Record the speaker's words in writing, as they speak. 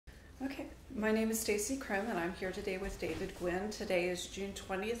Okay, my name is Stacy Krim, and I'm here today with David Gwynn. Today is June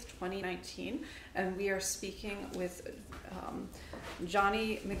 20th, 2019, and we are speaking with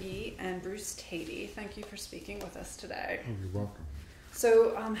Johnny McGee and Bruce Thede. Thank you for speaking with us today. Oh, you're welcome.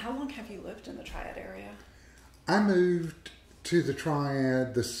 So, how long have you lived in the Triad area? I moved to the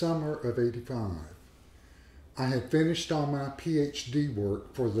Triad the summer of '85. I had finished all my PhD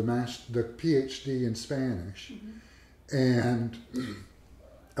work for the PhD in Spanish, and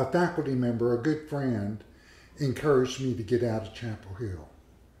a faculty member, a good friend, encouraged me to get out of Chapel Hill.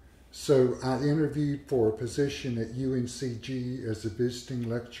 So I interviewed for a position at UNCG as a visiting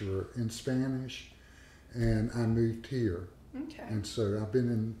lecturer in Spanish, and I moved here. Okay. And so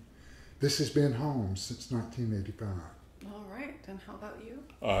this has been home since 1985. All right, and how about you?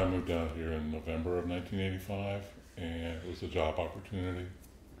 I moved out here in November of 1985, and it was a job opportunity.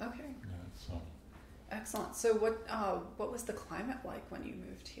 Okay. Yeah, so. Excellent. So what was the climate like when you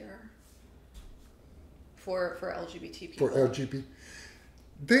moved here for LGBT people? For LGBT,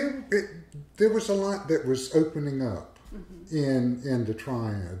 there was a lot that was opening up in the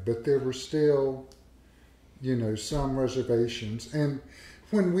Triad, but there were still, some reservations. And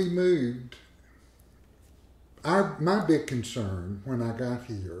when we moved, my big concern when I got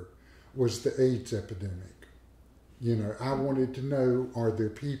here was the AIDS epidemic. I wanted to know, are there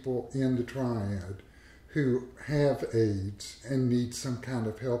people in the Triad who have AIDS and need some kind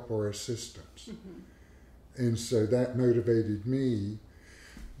of help or assistance? And so that motivated me.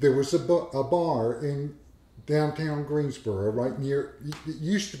 There was a bar in downtown Greensboro, it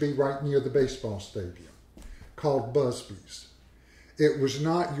used to be right near the baseball stadium, called Busby's. It was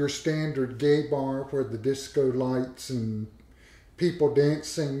not your standard gay bar where the disco lights and people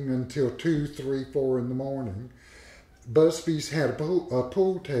dancing until 2, 3, 4 in the morning. Busby's had a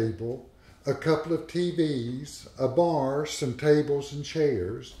pool table, a couple of TVs, a bar, some tables and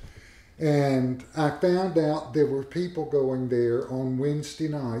chairs, and I found out there were people going there on Wednesday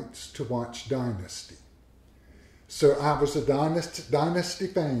nights to watch Dynasty. So I was a Dynasty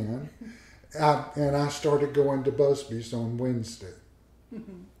fan, and I started going to Busby's on Wednesday.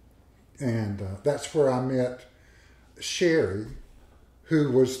 And that's where I met Sherry,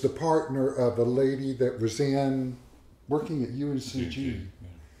 who was the partner of a lady that was working at UNCG.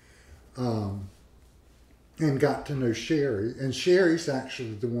 And got to know Sherry. And Sherry's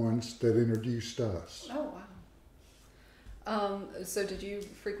actually the ones that introduced us. Oh, wow. So did you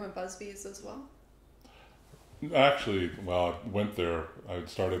frequent Busby's as well? Actually, I went there. I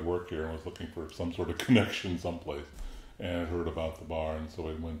started work here and was looking for some sort of connection someplace, and heard about the bar, and so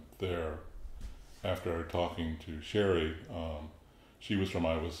I went there. After talking to Sherry, she was from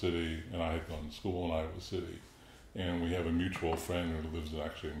Iowa City, and I had gone to school in Iowa City. And we have a mutual friend who lives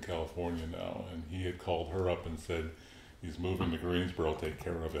actually in California now, and he had called her up and said, he's moving to Greensboro, take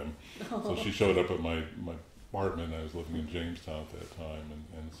care of him. So she showed up at my apartment. I was living in Jamestown at that time,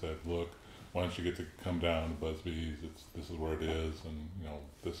 and said, look, why don't you get to come down to Busby's? This is where it is, and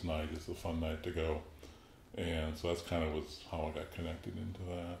this night is a fun night to go. And so that's kind of was how I got connected into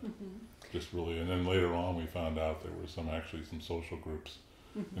that. Just really, and then later on we found out there were some social groups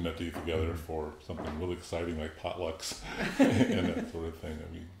and that get together for something really exciting like potlucks and that sort of thing that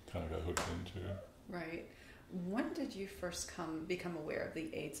we kind of got hooked into. Right. When did you first become aware of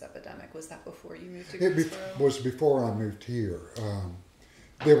the AIDS epidemic? Was that before you moved to Greensboro? It was before I moved here.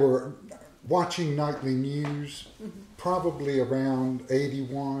 They were watching nightly news, probably around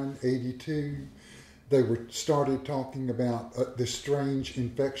 81, 82. They started talking about this strange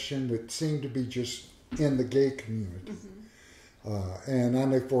infection that seemed to be just in the gay community. And I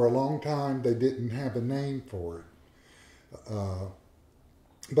know for a long time they didn't have a name for it.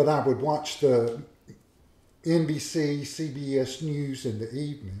 But I would watch the NBC, CBS News in the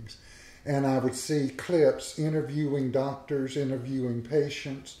evenings, and I would see clips interviewing doctors, interviewing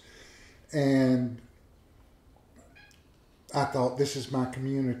patients, and I thought, this is my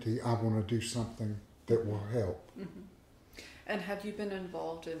community. I want to do something that will help. And have you been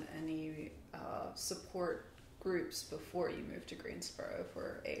involved in any support groups before you moved to Greensboro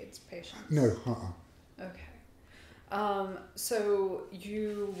for AIDS patients? No, Okay. So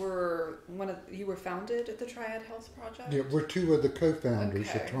you were founded at the Triad Health Project? Yeah, we're two of the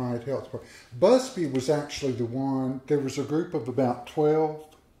co-founders of Triad Health Project. Busby was actually the one. There was a group of about 12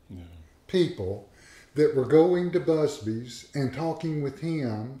 people that were going to Busby's and talking with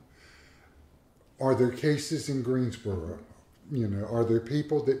him. Are there cases in Greensboro? Are there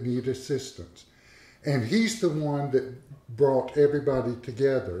people that need assistance? And he's the one that brought everybody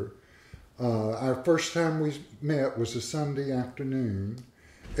together. Our first time we met was a Sunday afternoon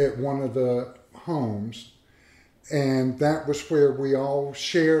at one of the homes, And that was where we all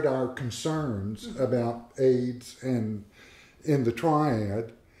shared our concerns about AIDS and in the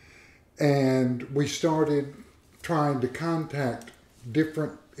triad. And we started trying to contact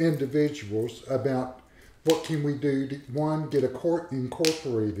different individuals about what can we do to, one, get a court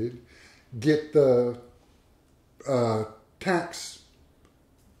incorporated, get the tax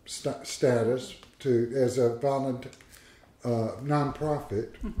status to as a nonprofit.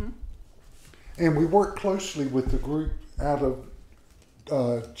 And we worked closely with the group out of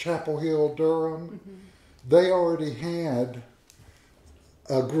Chapel Hill, Durham. They already had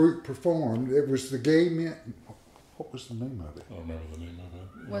a group performed. It was the Gay Men. What was the name of it? I don't remember the name of it.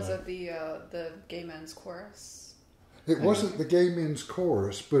 Was it the Gay Men's Chorus? It wasn't the Gay Men's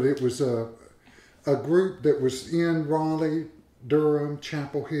Chorus, but it was a group that was in Raleigh, Durham,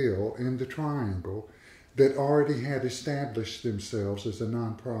 Chapel Hill, in the Triangle, that already had established themselves as a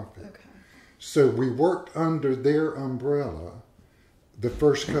nonprofit. Okay. So we worked under their umbrella the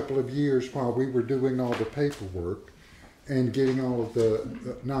first couple of years while we were doing all the paperwork and getting all of the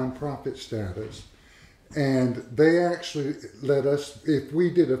nonprofit status. And they actually let us, if we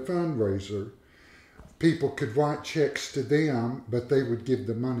did a fundraiser, people could write checks to them, but they would give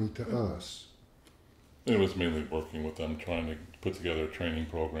the money to us. It was mainly working with them, trying to put together training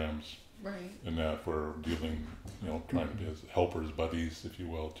programs. Right. And that we're dealing, trying to be as helpers, buddies, if you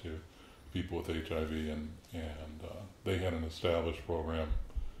will, to people with HIV, and they had an established program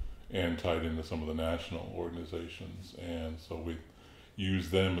and tied into some of the national organizations, and so we used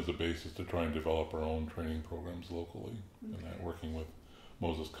them as a basis to try and develop our own training programs locally. And that, working with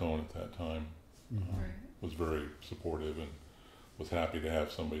Moses Cohen at that time, was very supportive and was happy to have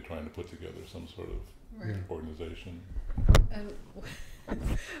somebody trying to put together some sort of organization. And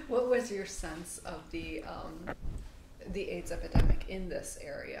what was your sense of the AIDS epidemic in this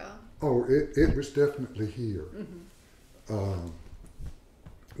area? Oh, it was definitely here.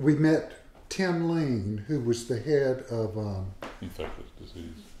 We met Tim Lane, who was the head of infectious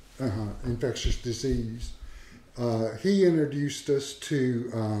disease. He introduced us to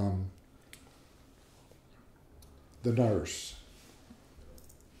the nurse.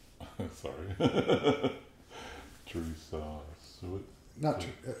 Sorry. Teresa Suet? Not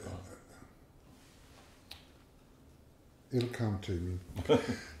it'll come to me.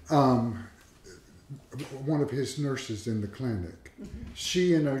 One of his nurses in the clinic.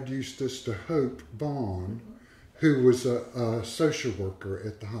 She introduced us to Hope Vaughn, who was a social worker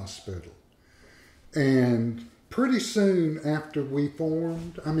at the hospital. And pretty soon after we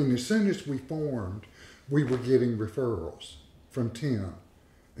formed, as soon as we formed, we were getting referrals from Tim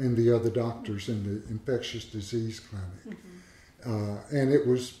and the other doctors in the infectious disease clinic. And it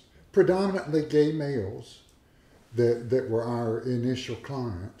was predominantly gay males that were our initial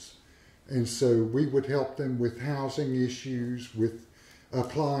clients. And so we would help them with housing issues, with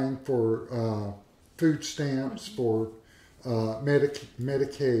applying for food stamps, for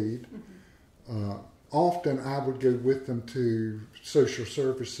Medicaid. Often I would go with them to social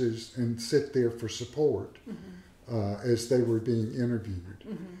services and sit there for support as they were being interviewed.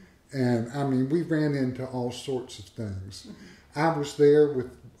 And we ran into all sorts of things. I was there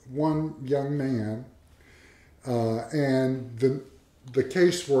with one young man, and the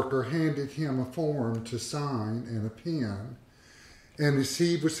caseworker handed him a form to sign and a pen. And as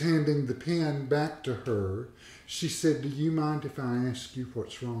he was handing the pen back to her, she said, "Do you mind if I ask you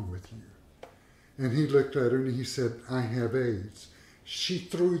what's wrong with you?" And he looked at her and he said, "I have AIDS." She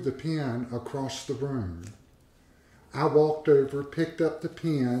threw the pen across the room. I walked over, picked up the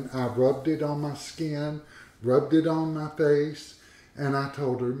pen, I rubbed it on my skin, rubbed it on my face, and I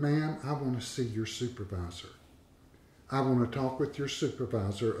told her, "Ma'am, I want to see your supervisor. I want to talk with your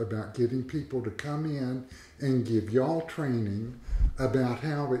supervisor about getting people to come in and give y'all training about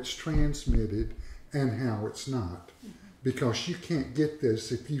how it's transmitted and how it's not. Because you can't get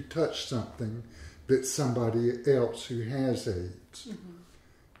this if you touch something that's somebody else who has AIDS."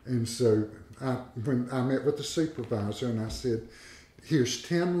 And so when I met with the supervisor and I said, "Here's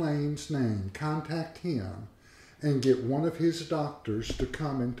Tim Lane's name, contact him and get one of his doctors to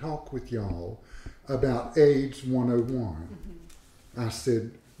come and talk with y'all about AIDS 101. I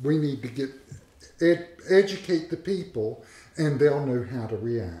said, "We need to get educate the people and they'll know how to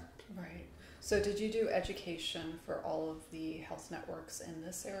react." Right. So did you do education for all of the health networks in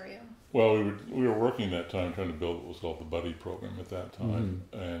this area? Well, we were working that time trying to build what was called the Buddy Program at that time,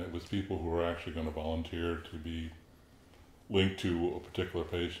 and it was people who were actually going to volunteer to be linked to a particular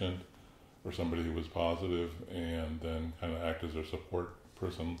patient or somebody who was positive, and then kind of act as their support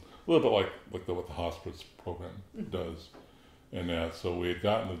person, a little bit like what the hospice program does. And so we had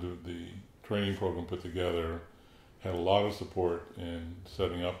gotten the training program put together, had a lot of support in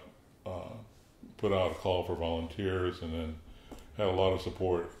setting up, put out a call for volunteers, and then had a lot of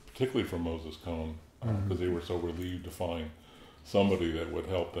support, particularly from Moses Cone, because they were so relieved to find somebody that would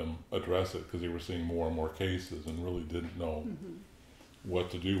help them address it, because they were seeing more and more cases and really didn't know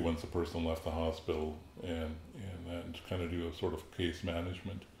what to do once a person left the hospital, and to kind of do a sort of case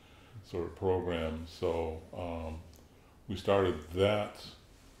management sort of program. So we started that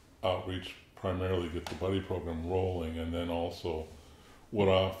outreach primarily to get the buddy program rolling, and then also would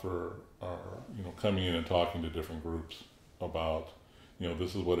offer coming in and talking to different groups about,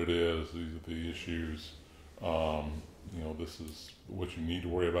 this is what it is, these are the issues, this is what you need to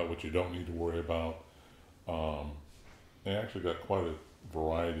worry about, what you don't need to worry about. They actually got quite a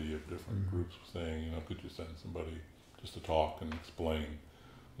variety of different groups saying, could you send somebody just to talk and explain,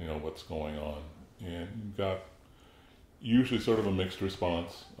 what's going on. And you got usually sort of a mixed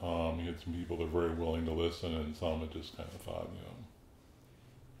response. You had some people that were very willing to listen, and some that just kind of thought,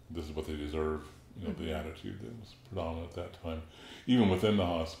 this is what they deserve. The attitude that was predominant at that time. Even within the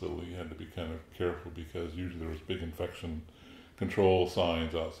hospital, you had to be kind of careful, because usually there was big infection control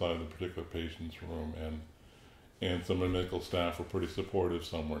signs outside the particular patient's room, and some of the medical staff were pretty supportive,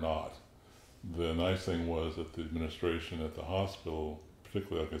 some were not. The nice thing was that the administration at the hospital,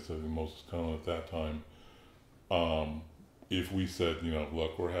 particularly, like I said, in Moses Cone at that time, if we said,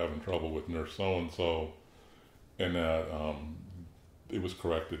 look, we're having trouble with nurse so-and-so, and that it was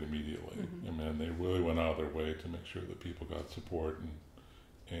corrected immediately. I mean, they really went out of their way to make sure that people got support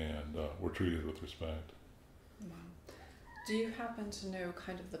and were treated with respect. Wow. Do you happen to know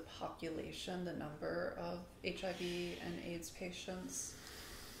kind of the population, the number of HIV and AIDS patients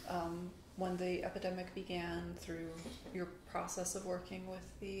when the epidemic began, through your process of working with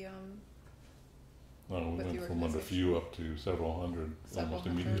the we went from under few up to several hundred almost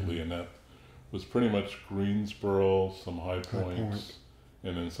hundred. Immediately, and that was pretty much Greensboro, some High Points,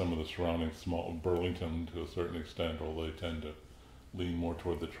 and then some of the surrounding small Burlington to a certain extent, although they tend to lean more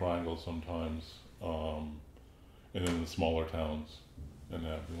toward the Triangle sometimes, and then the smaller towns. And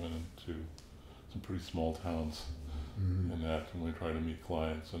that we went into some pretty small towns, and that, and we try to meet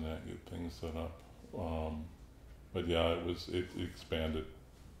clients and that, get things set up. But yeah, it expanded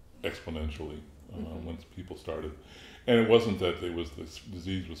exponentially once people started. And it wasn't that this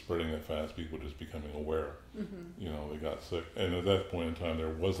disease was spreading that fast, people were just becoming aware. They got sick. And at that point in time, there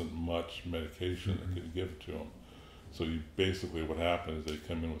wasn't much medication that could give to them. So basically what happened is they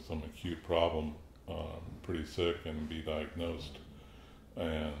come in with some acute problem, pretty sick, and be diagnosed,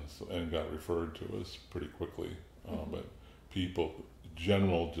 and got referred to us pretty quickly. But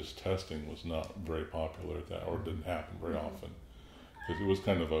general just testing was not very popular at that, or didn't happen very often. Because it was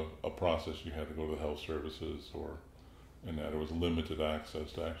kind of a process. You had to go to the health services, and that there was limited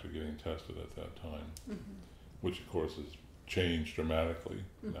access to actually getting tested at that time, which of course has changed dramatically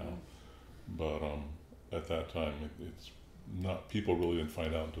now. But at that time, it's not, people really didn't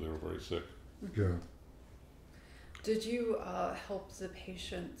find out until they were very sick. Yeah. Did you help the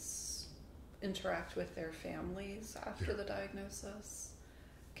patients interact with their families after the diagnosis?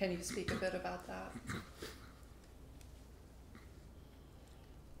 Can you speak a bit about that?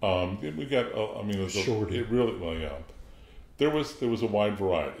 We got, it really, well, yeah. There was a wide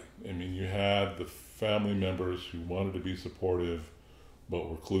variety. I mean, you had the family members who wanted to be supportive, but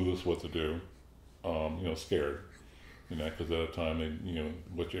were clueless what to do, scared, because at the time,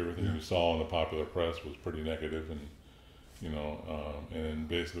 everything you saw in the popular press was pretty negative, and, and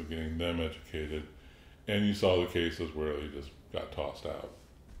basically getting them educated. And you saw the cases where they just got tossed out.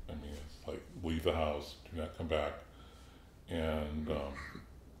 I mean, it's like, leave the house, do not come back. And,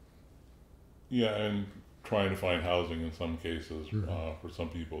 and trying to find housing in some cases for some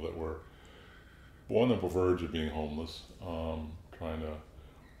people that were on the verge of being homeless, trying to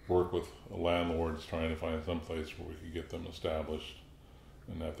work with landlords, trying to find some place where we could get them established,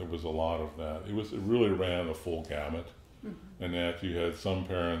 and that there was a lot of that. It really ran a full gamut, and that you had some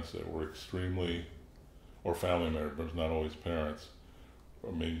parents that were extremely, or family members, not always parents,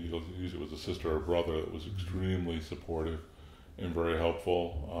 or maybe usually it was a sister or brother that was extremely supportive and very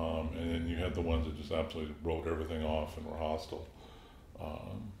helpful, and then you had the ones that just absolutely wrote everything off and were hostile.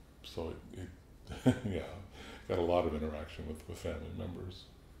 So it got a lot of interaction with family members.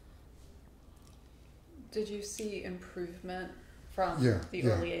 Did you see improvement from the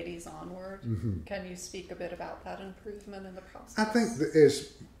early 80s onward? Can you speak a bit about that improvement in the process? I think that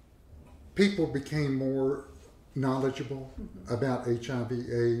as people became more knowledgeable about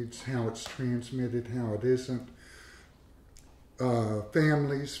HIV/AIDS, how it's transmitted, how it isn't,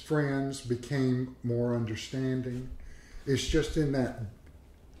 families, friends became more understanding. It's just in that,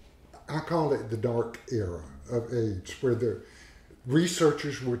 I call it the dark era. of AIDS, where the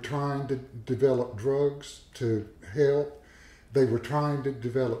researchers were trying to develop drugs to help. They were trying to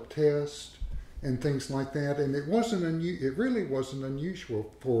develop tests and things like that. And it really wasn't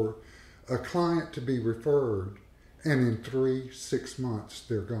unusual for a client to be referred, and in 3-6 months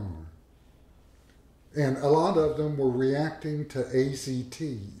they're gone. And a lot of them were reacting to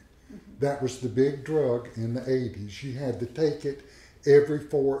AZT. That was the big drug in the 80s. You had to take it every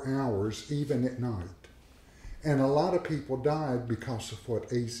 4 hours, even at night. And a lot of people died because of what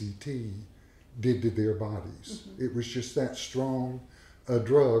AZT did to their bodies. It was just that strong a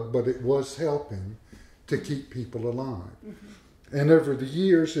drug, but it was helping to keep people alive. And over the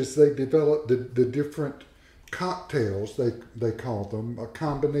years, as they developed the different cocktails, they call them,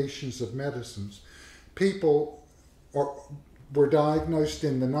 combinations of medicines, people were diagnosed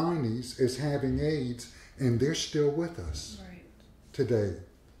in the 90s as having AIDS, and they're still with us today.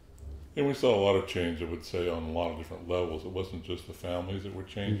 And we saw a lot of change, I would say, on a lot of different levels. It wasn't just the families that were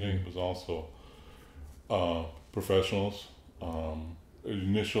changing, it was also professionals.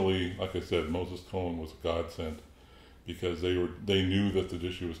 Initially, like I said, Moses Cone was a godsend because they knew that the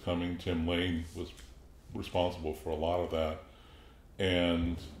issue was coming. Tim Lane was responsible for a lot of that,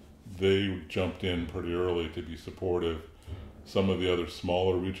 and they jumped in pretty early to be supportive. Some of the other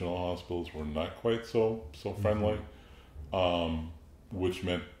smaller regional hospitals were not quite so friendly, which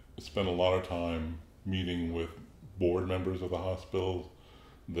meant spent a lot of time meeting with board members of the hospitals,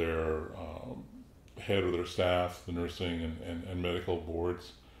 their head of their staff, the nursing and medical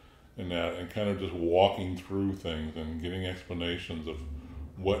boards, and kind of just walking through things and getting explanations of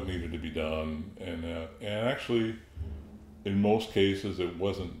what needed to be done. And actually, in most cases, it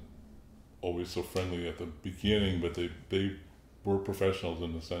wasn't always so friendly at the beginning, but they were professionals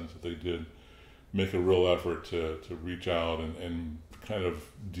in the sense that they did make a real effort to reach out and kind of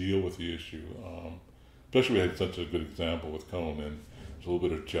deal with the issue. Especially we had such a good example with Cone, and there's a little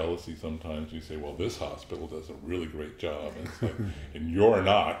bit of jealousy sometimes. You say, well, this hospital does a really great job, and it's like, and you're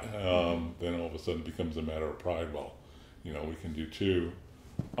not. Then all of a sudden it becomes a matter of pride. Well, we can do too.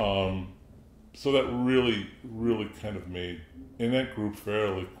 So that really kind of made, in that group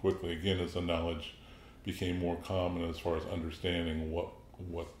fairly quickly, again, as the knowledge became more common as far as understanding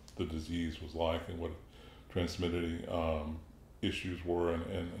what the disease was like and what transmitted issues were,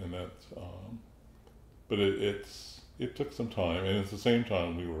 and that's but it took some time, and at the same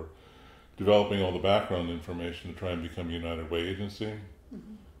time we were developing all the background information to try and become a United Way agency,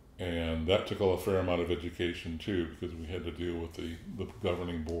 and that took a fair amount of education too, because we had to deal with the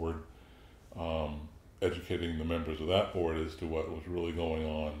governing board, educating the members of that board as to what was really going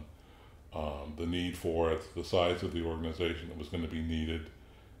on, the need for it, the size of the organization that was going to be needed,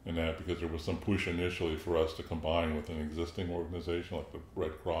 and that because there was some push initially for us to combine with an existing organization like the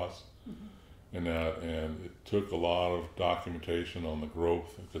Red Cross, and it took a lot of documentation on the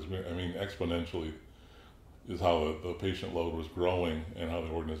growth, because exponentially is how the patient load was growing and how the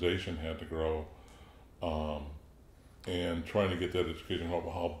organization had to grow, and trying to get that education about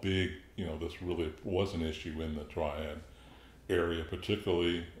how big this really was an issue in the Triad area,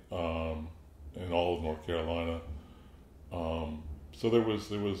 particularly in all of North Carolina. So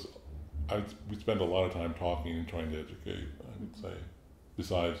we spent a lot of time talking and trying to educate, I would say,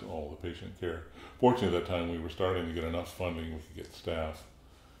 besides all the patient care. Fortunately, at that time, we were starting to get enough funding, we could get staff,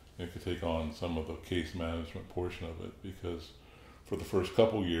 and could take on some of the case management portion of it, because for the first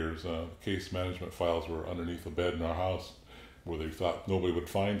couple years, case management files were underneath a bed in our house where they thought nobody would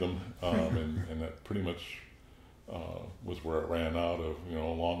find them, and that pretty much was where it ran out of,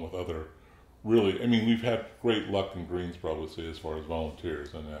 along with other we've had great luck in Greensboro, I would say, as far as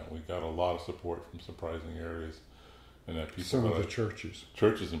volunteers, and that we got a lot of support from surprising areas, and that people. Some of the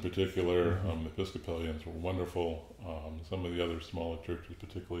churches in particular, the Episcopalians were wonderful. Some of the other smaller churches,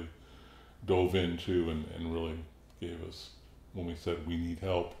 particularly, dove in too, and really gave us, when we said we need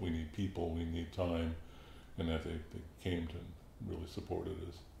help, we need people, we need time, and that they came to really supported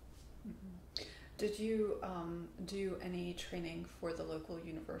us. Did you do any training for the local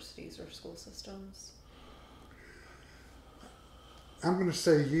universities or school systems? I'm going to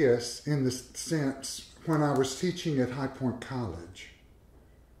say yes, in the sense, when I was teaching at High Point College,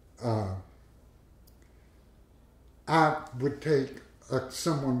 I would take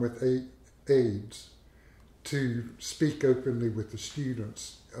someone with AIDS to speak openly with the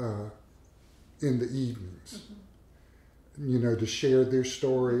students in the evenings. To share their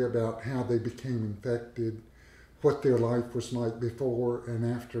story about how they became infected, what their life was like before and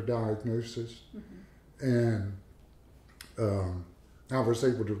after diagnosis. And I was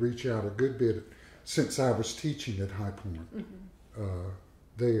able to reach out a good bit since I was teaching at High Point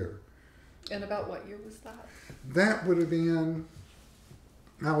there. And about what year was that? That would have been,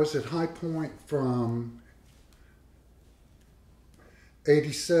 I was at High Point from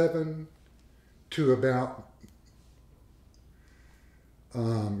 87 to about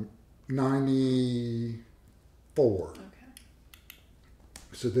 94. Okay.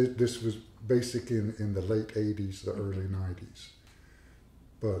 So this was basic in the late 80s, the early 90s.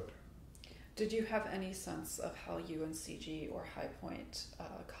 But did you have any sense of how UNCG or High Point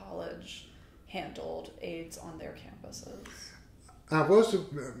College handled AIDS on their campuses?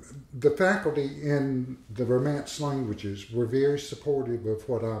 The faculty in the Romance languages were very supportive of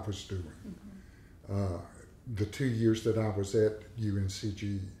what I was doing. The 2 years that I was at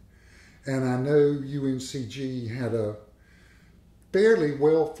UNCG. And I know UNCG had a fairly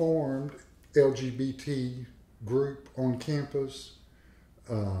well-formed LGBT group on campus.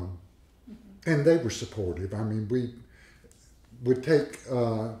 And they were supportive. I mean, we would take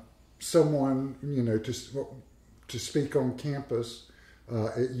someone, to speak on campus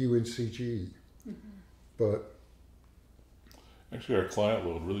at UNCG. But actually, our client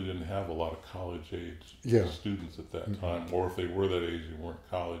load really didn't have a lot of college-age students at that time, or if they were that age, they weren't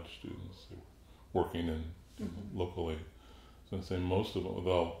college students. They were working in locally. So I'm saying most of them,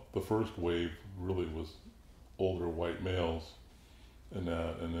 though, the first wave really was older white males, and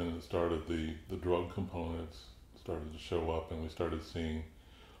then it started the drug components started to show up, and we started seeing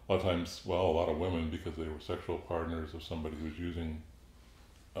a lot of times, a lot of women, because they were sexual partners of somebody who was using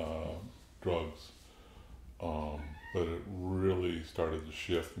drugs. But it really started to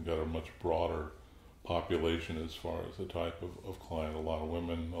shift and got a much broader population as far as the type of client. A lot of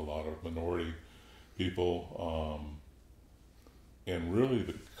women, a lot of minority people, and really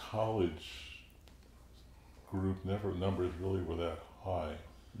the college group numbers really were that high,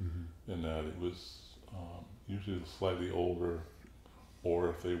 in that it was usually slightly older, or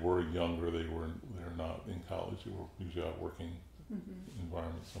if they were younger, they're not in college. They were usually out working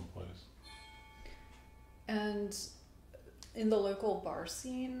environment someplace. And in the local bar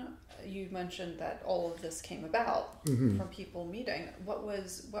scene, you mentioned that all of this came about from people meeting. What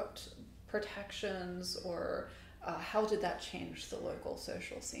protections or how did that change the local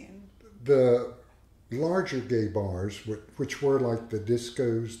social scene? the larger gay bars, which were like the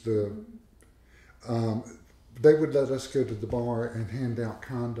discos, they would let us go to the bar and hand out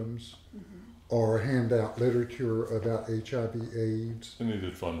condoms or hand out literature about HIV/AIDS. And they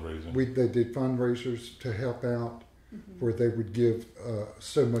did fundraising. They did fundraisers to help out, where they would give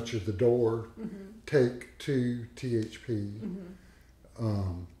so much of the door take to THP.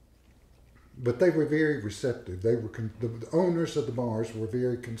 But they were very receptive. They were the owners of the bars were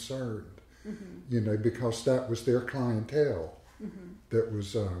very concerned, because that was their clientele that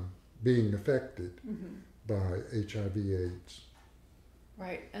was being affected by HIV/AIDS.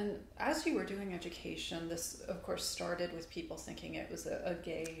 Right, and as you were doing education, this of course started with people thinking it was a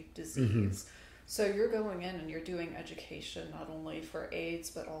gay disease. So you're going in and you're doing education not only for AIDS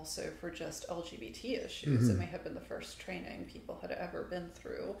but also for just LGBT issues. It may have been the first training people had ever been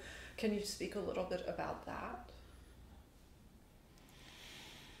through. Can you speak a little bit about that?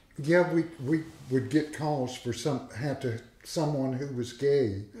 Yeah, we would get calls for someone who was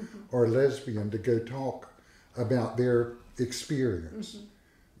gay or lesbian to go talk about their experience.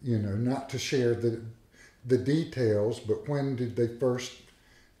 Not to share the details, but when did they first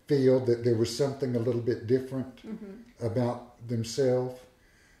feel that there was something a little bit different about themselves,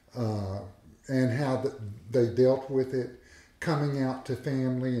 and how they dealt with it, coming out to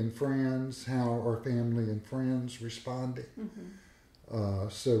family and friends, how our family and friends responded.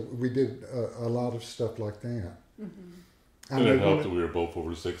 So we did a lot of stuff like that. And it helped that we were both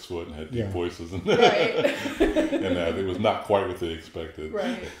over 6 foot and had deep voices, and Right. and it was not quite what they expected.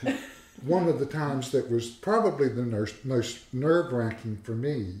 Right. One of the times that was probably the most nerve-wracking for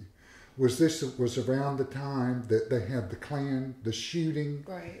me was around the time that they had the shooting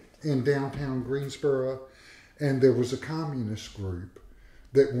in downtown Greensboro, and there was a communist group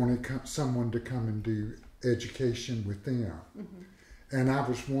that wanted someone to come and do education with them. And I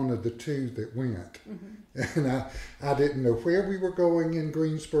was one of the two that went. And I didn't know where we were going in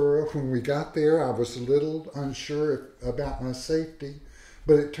Greensboro. When we got there, I was a little unsure about my safety.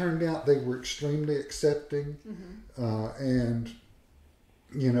 But it turned out they were extremely accepting. And,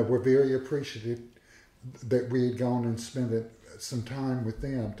 were very appreciative that we had gone and spent some time with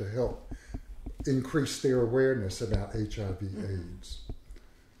them to help increase their awareness about HIV/AIDS.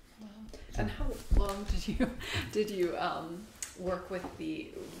 Wow. And how long did you work with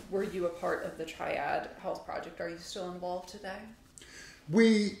were you a part of the Triad Health Project? Are you still involved today?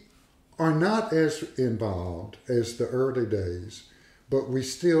 We are not as involved as the early days. But we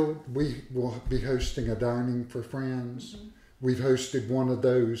will be hosting a dining for friends. Mm-hmm. We've hosted one of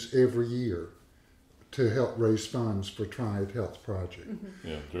those every year to help raise funds for Triad Health Project. Mm-hmm.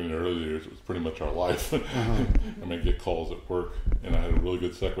 Yeah, during the early years, it was pretty much our life. Uh-huh. I mean, get calls at work, and I had a really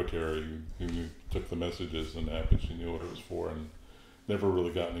good secretary who took the messages and that, but she knew what it was for, and never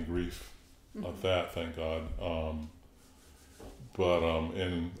really got any grief of that, thank God.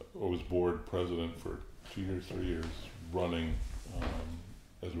 And I was board president for 3 years, running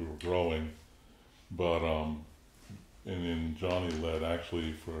as we were growing. But and then Johnny led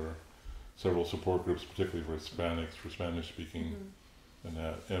actually for several support groups, particularly for Hispanics, for Spanish speaking, and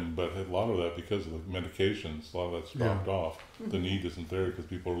that. But a lot of that, because of the medications, a lot of that's dropped off. The need isn't there because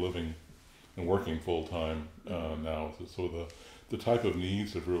people are living and working full time now. So the type of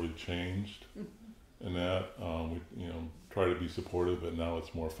needs have really changed, and that we try to be supportive, but now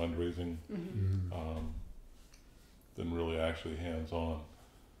it's more fundraising than really actually hands on.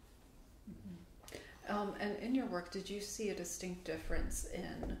 And in your work, did you see a distinct difference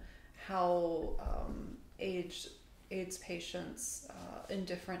in how AIDS patients in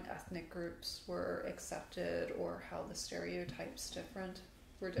different ethnic groups were accepted, or how the stereotypes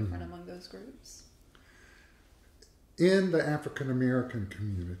were different among those groups? In the African American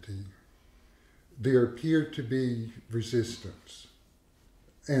community, there appeared to be resistance,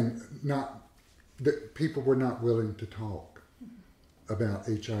 and that people were not willing to talk about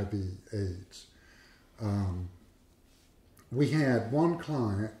HIV/AIDS. We had one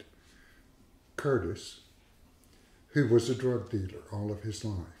client, Curtis, who was a drug dealer all of his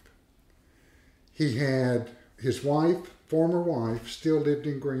life. He had his former wife, still lived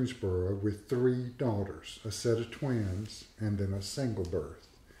in Greensboro with 3 daughters, a set of twins, and then a single birth.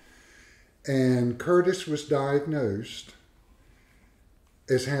 And Curtis was diagnosed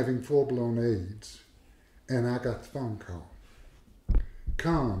as having full-blown AIDS, and I got the phone call.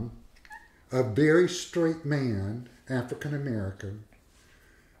 A very straight man, African American.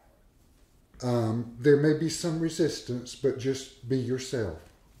 There may be some resistance, but just be yourself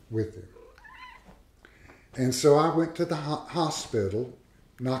with him. And so I went to the hospital,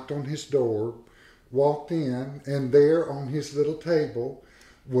 knocked on his door, walked in, and there on his little table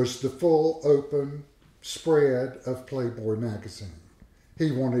was the full open spread of Playboy magazine.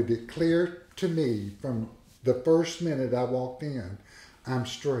 He wanted it clear to me from the first minute I walked in, I'm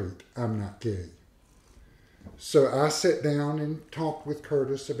straight, I'm not gay. So I sat down and talked with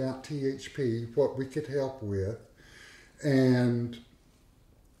Curtis about THP, what we could help with, and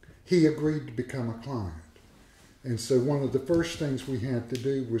he agreed to become a client. And so one of the first things we had to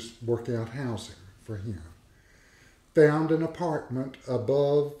do was work out housing for him. Found an apartment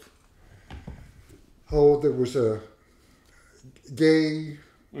above, there was a gay...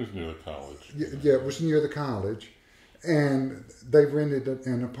 It was near the college. Yeah, it was near the college. And they rented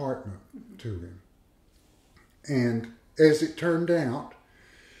an apartment to him. And as it turned out,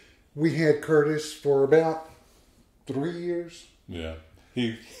 we had Curtis for about 3 years. Yeah.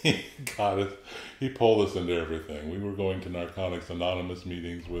 He got us. He pulled us into everything. We were going to Narcotics Anonymous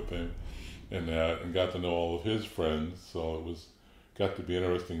meetings with him and that, and got to know all of his friends. So it got to be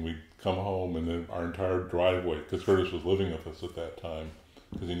interesting. We'd come home, and then our entire driveway, because Curtis was living with us at that time,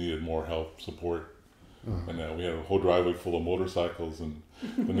 because he needed more help, support. And we had a whole driveway full of motorcycles, and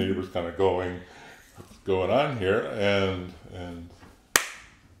the neighbors kind of going, what's going on here? And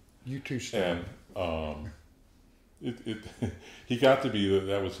you two stand. And he got to be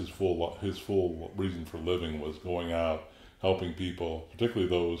that was his full reason for living, was going out, helping people, particularly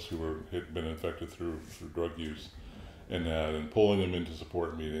those who had been infected through drug use, and pulling them into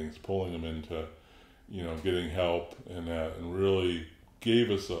support meetings, pulling them into getting help, and really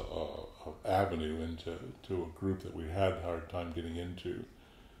gave us a avenue into a group that we had a hard time getting into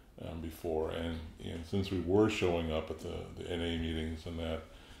before. And since we were showing up at the NA meetings and that,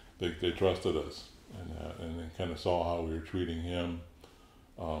 they trusted us, and they kind of saw how we were treating him.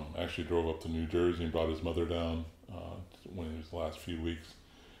 Actually drove up to New Jersey and brought his mother down when it was the last few weeks,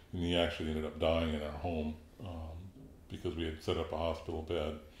 and he actually ended up dying in our home because we had set up a hospital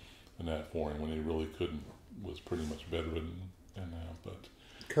bed and that for him when he really couldn't, was pretty much bedridden and that. But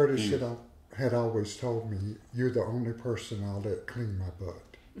Curtis had always told me, "You're the only person I'll let clean my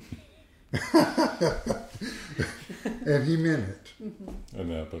butt," and he meant it. And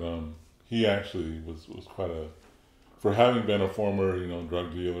that, but he actually was quite for having been a former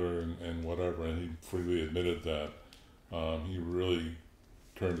drug dealer and whatever, and he freely admitted that, he really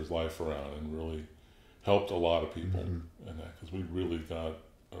turned his life around and really helped a lot of people, and that, because we really got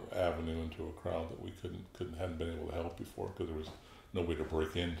an avenue into a crowd that we hadn't been able to help before, because there was no way to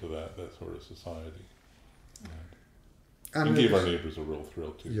break into that sort of society. And gave our neighbors a real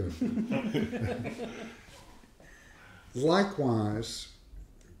thrill, too. Yeah. Likewise,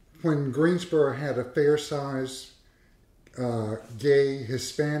 when Greensboro had a fair-sized gay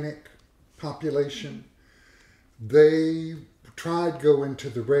Hispanic population, they tried going to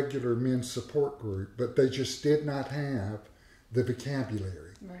the regular men's support group, but they just did not have the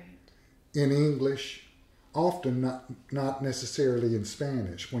vocabulary. Right. In English, often not necessarily in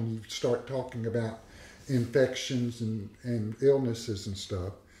Spanish, when you start talking about infections and illnesses and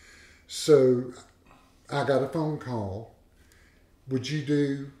stuff. So I got a phone call. Would you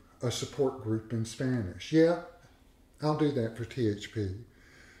do a support group in Spanish? Yeah, I'll do that for THP.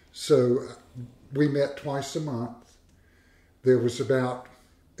 So we met twice a month. There was at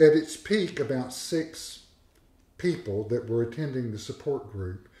its peak, about 6 people that were attending the support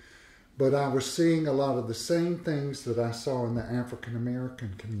group. But I was seeing a lot of the same things that I saw in the African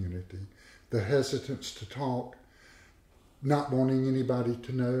American community. The hesitance to talk, not wanting anybody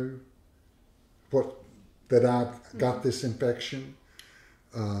to know that I got this infection,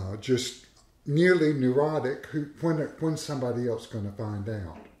 just nearly neurotic. When's somebody else going to find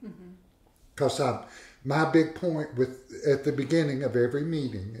out? Because my big point at the beginning of every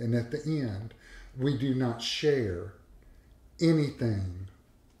meeting and at the end, we do not share anything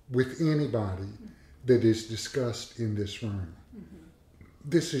with anybody that is discussed in this room.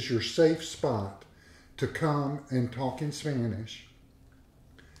 This is your safe spot to come and talk in Spanish,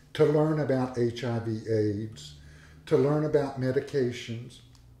 to learn about HIV/AIDS, to learn about medications,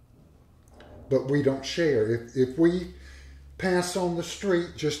 but we don't share. If we pass on the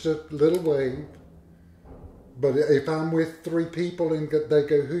street just a little wave, but if I'm with 3 people and they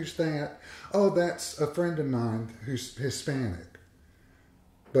go, who's that? Oh, that's a friend of mine who's Hispanic.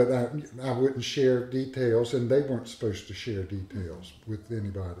 But I wouldn't share details, and they weren't supposed to share details with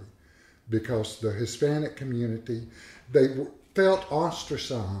anybody, because the Hispanic community, they felt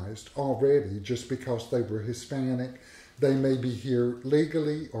ostracized already just because they were Hispanic. They may be here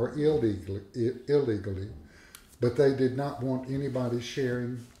legally or illegally, but they did not want anybody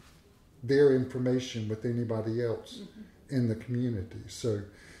sharing their information with anybody else in the community. So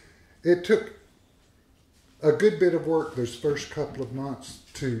it took a good bit of work those first couple of months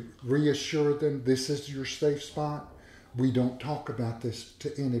to reassure them this is your safe spot. We don't talk about this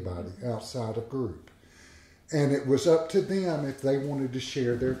to anybody outside of group. And it was up to them if they wanted to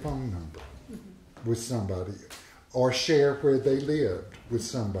share their phone number with somebody or share where they lived with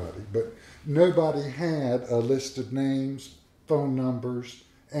somebody. But nobody had a list of names, phone numbers,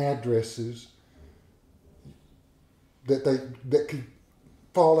 addresses that could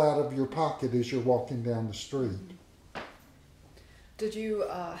fall out of your pocket as you're walking down the street. Did you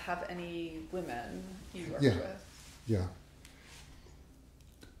have any women you worked with? Yeah.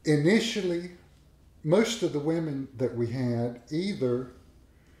 Initially, most of the women that we had either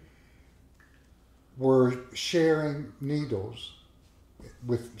were sharing needles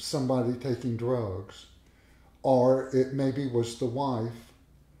with somebody taking drugs, or it maybe was the wife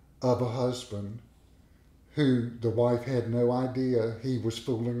of a husband who the wife had no idea he was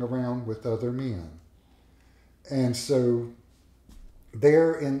fooling around with other men. And so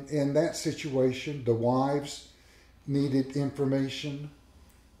there in that situation, the wives needed information.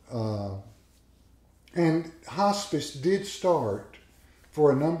 And hospice did start.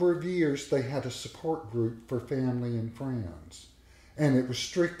 For a number of years, they had a support group for family and friends. And it was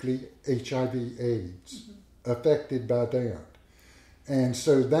strictly HIV/AIDS, affected by that. And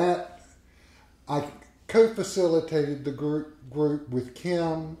so that, I co-facilitated the group with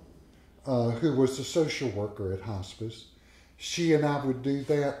Kim, who was a social worker at hospice. She and I would do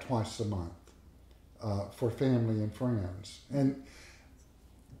that twice a month for family and friends. And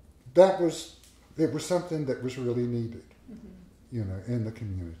it was something that was really needed, in the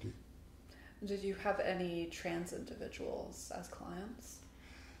community. Did you have any trans individuals as clients?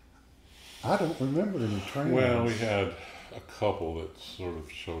 I don't remember any trans. Well, we had a couple that sort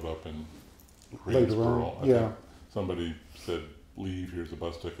of showed up in Later Greensboro. on, I think somebody said, leave, here's a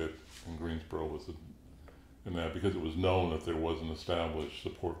bus ticket, and Greensboro was in that, because it was known that there was an established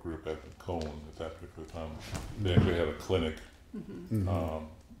support group at the Cone at that particular time. They actually had a clinic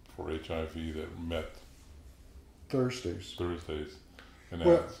for HIV that met Thursdays. And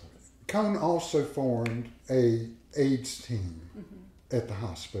Well, Cone also formed a AIDS team at the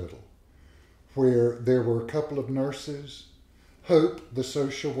hospital, where there were a couple of nurses. Hope, the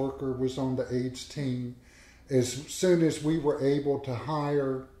social worker, was on the AIDS team. As soon as we were able to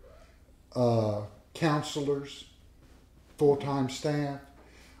hire counselors, full-time staff,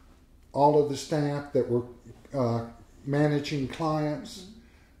 all of the staff that were managing clients,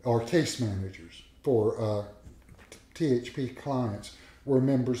 or case managers for THP clients were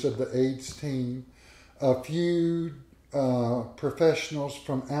members of the AIDS team. A few professionals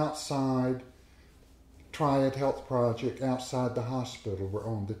from outside Triad Health Project, outside the hospital, were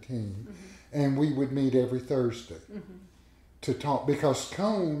on the team. And we would meet every Thursday to talk, because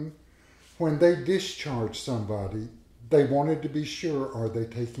Cone, when they discharged somebody, they wanted to be sure, are they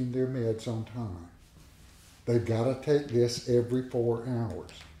taking their meds on time? They've got to take this every 4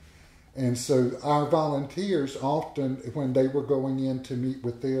 hours. And so our volunteers often, when they were going in to meet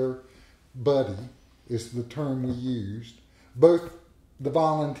with their buddy, is the term we used, both the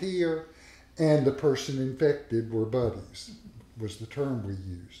volunteer and the person infected were buddies, was the term we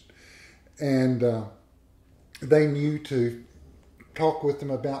used. And they knew to talk with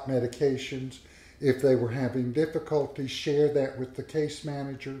them about medications. If they were having difficulty, share that with the case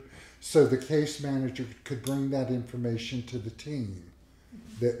manager, so the case manager could bring that information to the team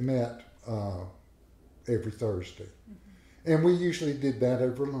that met every Thursday. And we usually did that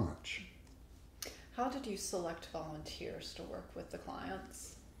over lunch. How did you select volunteers to work with the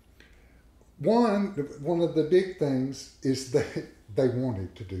clients? One of the big things is that they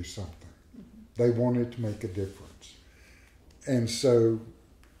wanted to do something. They wanted to make a difference. And so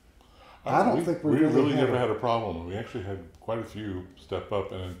I don't think we really never had a problem. We actually had quite a few step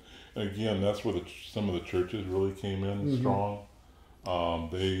up, and again, that's where some of the churches really came in strong.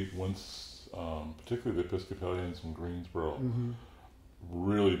 They once, particularly the Episcopalians in Greensboro,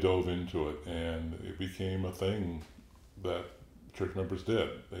 really dove into it, and it became a thing that church members did.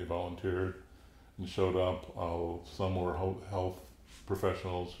 They volunteered and showed up. Some were health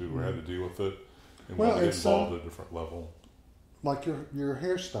professionals who had to deal with it, and wanted to get involved at a different level. Like your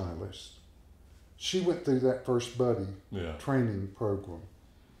hairstylist, she went through that first buddy training program.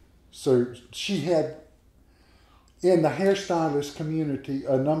 So she had, in the hairstylist community,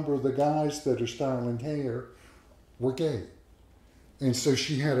 a number of the guys that are styling hair were gay. And so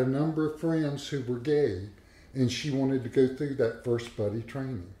she had a number of friends who were gay, and she wanted to go through that first buddy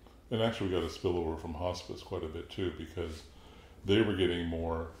training. And actually we got a spillover from hospice quite a bit too, because they were getting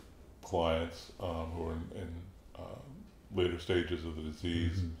more clients who were in later stages of the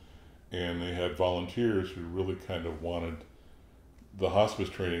disease, and they had volunteers who really kind of wanted, the hospice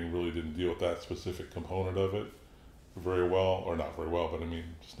training really didn't deal with that specific component of it very well, or not very well, but I mean,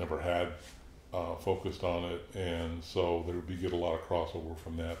 just never had focused on it, and so there would get a lot of crossover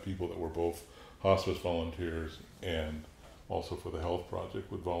from that. People that were both hospice volunteers and also for the health project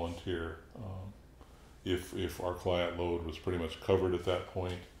would volunteer. If our client load was pretty much covered at that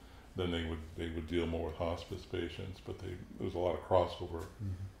point, then they would deal more with hospice patients, but there was a lot of crossover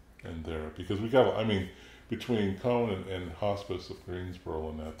in there, because we got, I mean, between Cone and hospice of Greensboro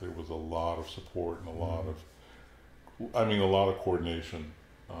and that, there was a lot of support and a lot of coordination.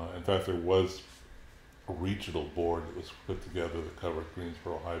 In fact, there was a regional board that was put together that covered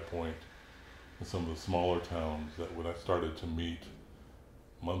Greensboro, High Point, and some of the smaller towns that started to meet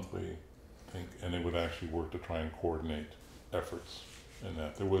monthly, I think, and they would actually work to try and coordinate efforts. And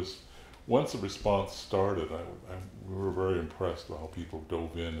that there was, once the response started, we were very impressed with how people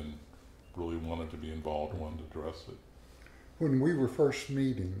dove in and really wanted to be involved and wanted to address it. When we were first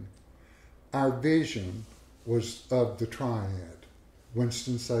meeting, our vision was of the Triad: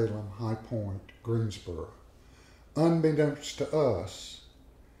 Winston-Salem, High Point, Greensboro. Unbeknownst to us,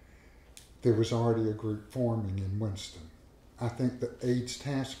 there was already a group forming in Winston. I think the AIDS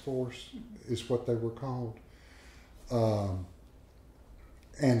Task Force is what they were called.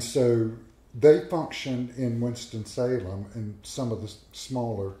 And so they functioned in Winston-Salem and some of the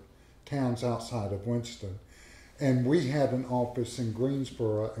smaller towns outside of Winston. And we had an office in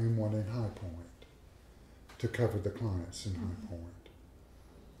Greensboro and one in High Point to cover the clients in High Point.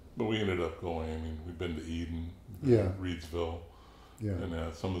 But we ended up going, I mean, we've been to Eden, Reedsville,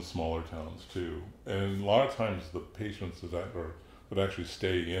 and some of the smaller towns too. And a lot of times the patients would actually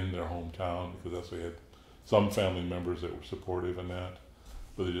stay in their hometown, because that's where they had some family members that were supportive in that,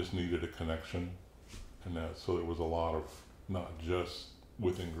 but they just needed a connection in that. So there was a lot of, not just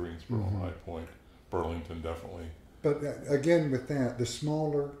within Greensboro, High Point, Burlington definitely. But again, with that, the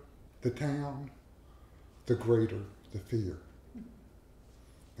smaller the town, the greater the fear.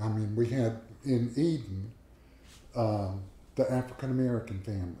 I mean, we had in Eden, the African-American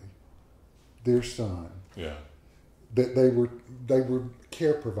family, their son. Yeah. That they were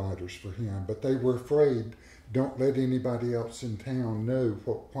care providers for him, but they were afraid, don't let anybody else in town know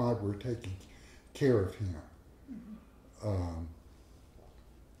why we're taking care of him.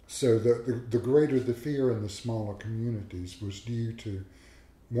 So the greater the fear in the smaller communities was due to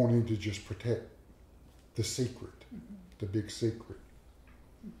wanting to just protect the secret, the big secret.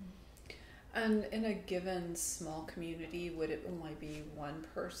 And in a given small community, would it only be one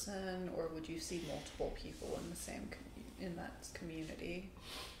person, or would you see multiple people in that community?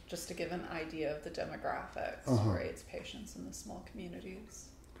 Just to give an idea of the demographics for AIDS patients in the small communities.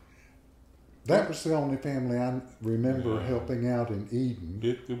 That was the only family I remember helping out in Eden.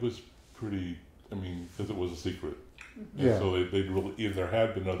 It was pretty, I mean, because it was a secret. Mm-hmm. Yeah. So they really, if there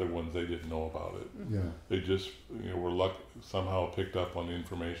had been other ones, they didn't know about it. Mm-hmm. Yeah. They just, were somehow picked up on the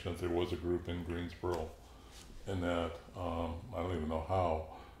information that there was a group in Greensboro, and that I don't even know how,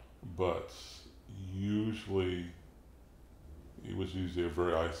 but usually it was usually a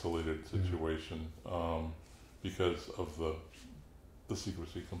very isolated situation because of the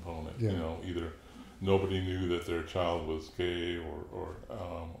secrecy component. Yeah. Either nobody knew that their child was gay, or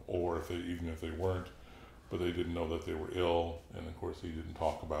even if they weren't, but they didn't know that they were ill, and of course he didn't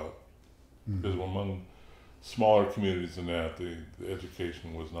talk about. Because among smaller communities than that, the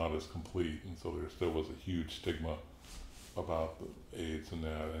education was not as complete, and so there still was a huge stigma about the AIDS and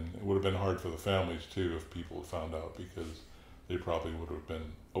that, and it would have been hard for the families too if people had found out, because they probably would have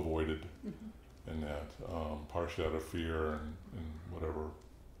been avoided in that, partially out of fear and whatever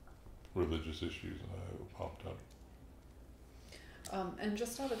religious issues that popped up. And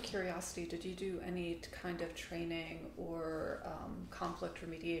just out of curiosity, did you do any kind of training or conflict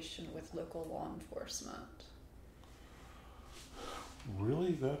remediation with local law enforcement?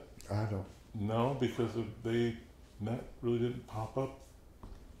 Really, that I don't. no, because that really didn't pop up.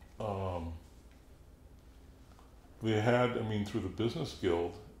 They had, I mean, through the business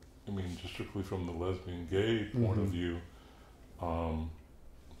guild, I mean, just strictly from the lesbian gay point of view, I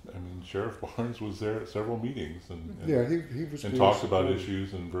mean, Sheriff Barnes was there at several meetings and he was and talked about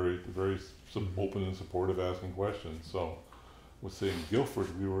issues and very, very open and supportive, asking questions. So I would say in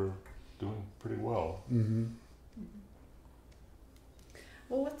Guilford we were doing pretty well. Mm-hmm.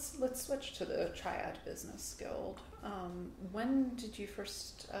 Well, let's switch to the Triad Business Guild. When did you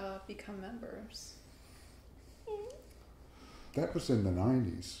first become members? That was in the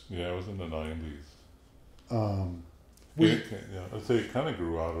 90s. Yeah, it was in the 90s. I'd say it kind of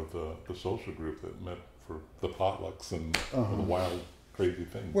grew out of the social group that met for the potlucks and the wild, crazy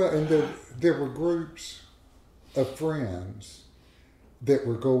things. Well, and there were groups of friends that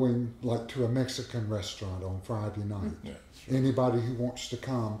were going like to a Mexican restaurant on Friday night. Yeah, sure. Anybody who wants to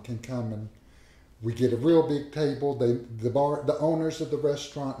come can come, and we get a real big table. The owners of the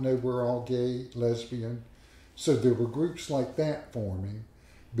restaurant know we're all gay, lesbian. So there were groups like that forming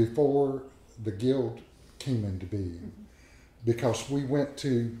before the guild came into being, because we went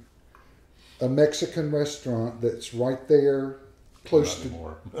to a Mexican restaurant that's right there, close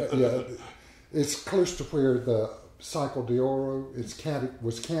to it's close to where the Cycle de Oro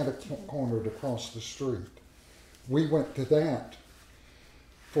was cornered across the street. We went to that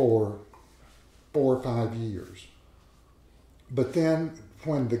for 4 or 5 years, but then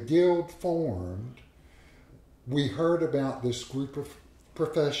when the guild formed, we heard about this group of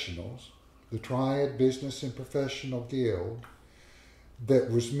professionals, the Triad Business and Professional Guild, that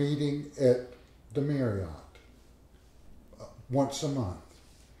was meeting at the Marriott once a month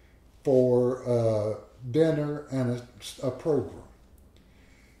for dinner and a program.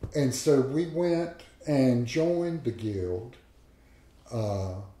 And so we went and joined the guild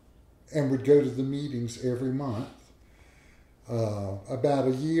and would go to the meetings every month. About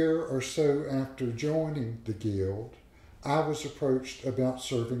a year or so after joining the guild, I was approached about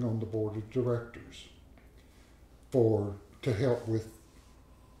serving on the board of directors to help with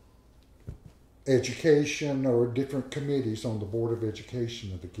education or different committees on the board of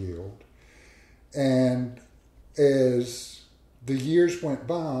education of the guild. And as the years went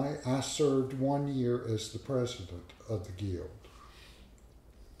by, I served 1 year as the president of the guild.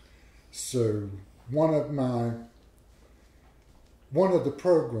 So one of the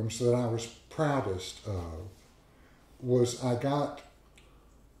programs that I was proudest of was I got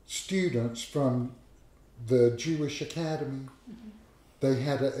students from the Jewish Academy. They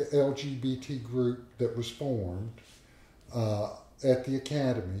had an LGBT group that was formed at the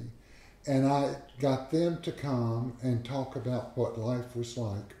Academy, and I got them to come and talk about what life was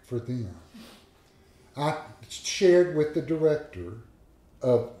like for them. I shared with the director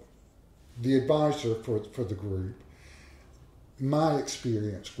of the advisor for the group my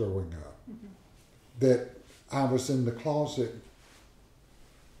experience growing up, that I was in the closet,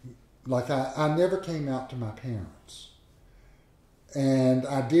 like I never came out to my parents. And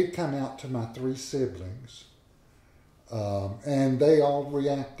I did come out to my 3 siblings, and they all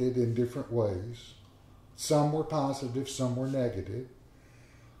reacted in different ways. Some were positive, some were negative.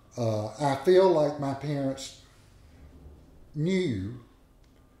 I feel like my parents knew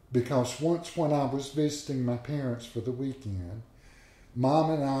because once when I was visiting my parents for the weekend,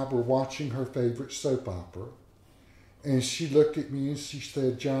 Mom and I were watching her favorite soap opera, and she looked at me and she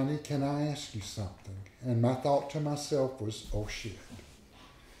said, "Johnny, can I ask you something?" And my thought to myself was, "Oh shit."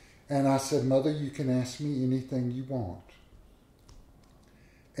 And I said, "Mother, you can ask me anything you want."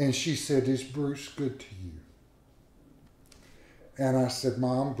 And she said, "Is Bruce good to you?" And I said,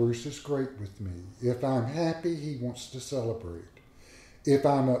 "Mom, Bruce is great with me. If I'm happy, he wants to celebrate. If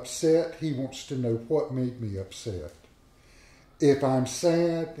I'm upset, he wants to know what made me upset. If I'm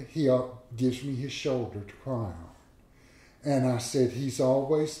sad, he gives me his shoulder to cry on." And I said, "He's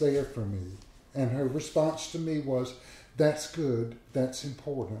always there for me." And her response to me was, "That's good, that's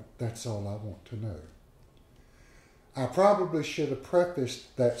important, that's all I want to know." I probably should have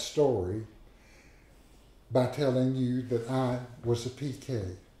prefaced that story by telling you that I was a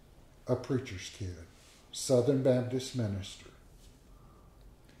PK, a preacher's kid, Southern Baptist minister.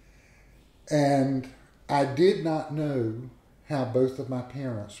 And I did not know how both of my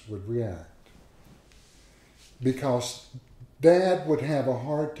parents would react, because Dad would have a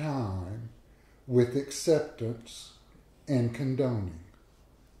hard time with acceptance and condoning.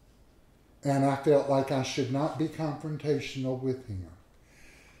 And I felt like I should not be confrontational with him.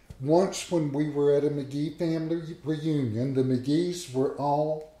 Once when we were at a McGee family reunion, the McGees were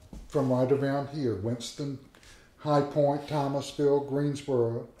all from right around here, Winston, High Point, Thomasville,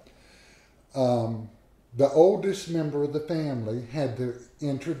 Greensboro. The oldest member of the family had to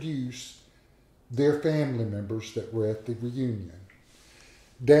introduce their family members that were at the reunion.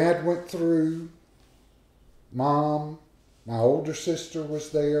 Dad went through. Mom, my older sister was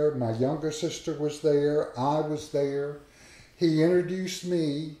there, my younger sister was there, I was there. He introduced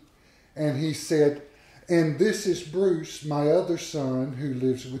me and he said, "And this is Bruce, my other son, who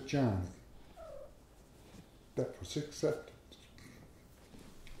lives with Johnny." That was acceptance.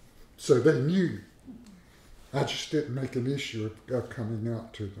 So they knew. I just didn't make an issue of coming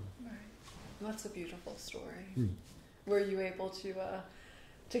out to them. Right. That's a beautiful story. Hmm. Were you able to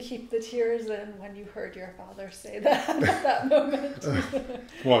keep the tears in when you heard your father say that at that moment?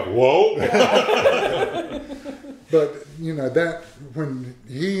 Like, whoa! But, that when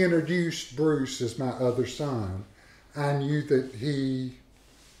he introduced Bruce as my other son, I knew that he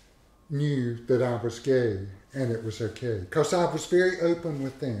knew that I was gay and it was okay. Because I was very open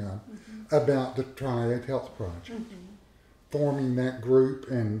with them about the Triad Health Project, forming that group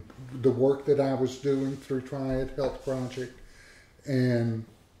and the work that I was doing through Triad Health Project. And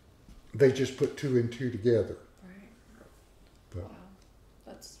they just put two and two together. Right. But, wow.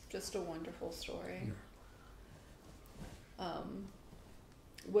 That's just a wonderful story. Yeah.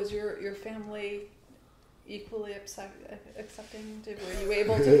 Was your family equally accepting? Were you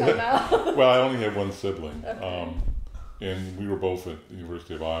able to come out? Well, I only had one sibling. Okay. And we were both at the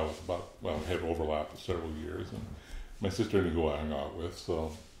University of Iowa. Had overlapped for several years. And my sister knew who I hung out with,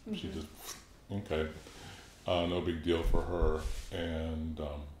 so she just, okay. No big deal for her. And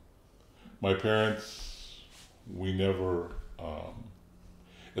my parents, we never,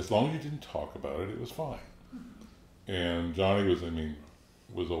 as long as you didn't talk about it, it was fine. And Johnny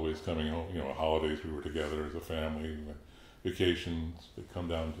was always coming home. Holidays we were together as a family. We went vacations. They'd come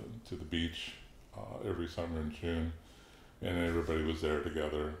down to the beach every summer in June, and everybody was there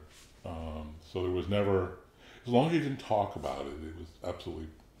together. So there was never, as long as you didn't talk about it, it was absolutely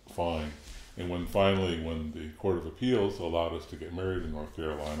fine. And when the Court of Appeals allowed us to get married in North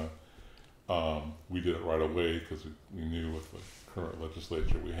Carolina, we did it right away because we knew with the current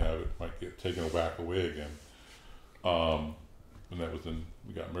legislature we have, it might get taken back away again. And that was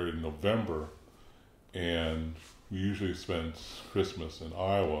we got married in November, and we usually spent Christmas in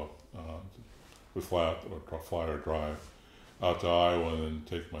Iowa, with fly or drive out to Iowa and then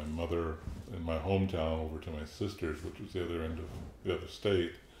take my mother in my hometown over to my sister's, which was the other end of the other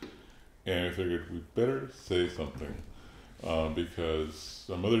state. And I figured we'd better say something, because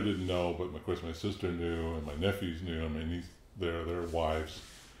my mother didn't know, but of course my sister knew, and my nephews knew, and my niece, their wives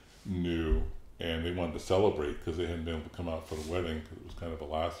knew, and they wanted to celebrate because they hadn't been able to come out for the wedding because it was kind of a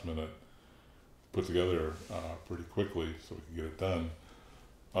last minute put together pretty quickly so we could get it done.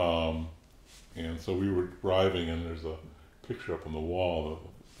 And so we were driving, and there's a picture up on the wall of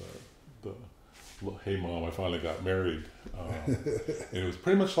the "Hey Mom, I finally got married." And it was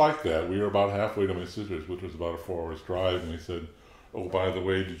pretty much like that. We were about halfway to my sister's, which was about a 4 hours drive, and we said, "Oh, by the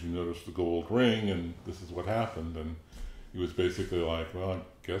way, did you notice the gold ring? And this is what happened." And he was basically like, "Well, I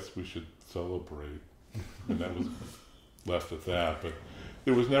guess we should celebrate." And that was left at that. But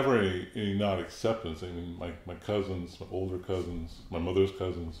there was never any not acceptance. I mean, my cousins, my older cousins, my mother's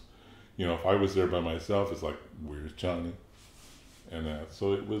cousins, if I was there by myself, it's like, "Where's Johnny?" and that.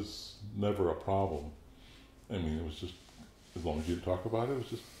 So it was never a problem. I mean, it was just, as long as you talk about it, it was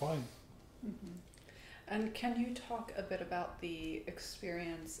just fine. Mm-hmm. And can you talk a bit about the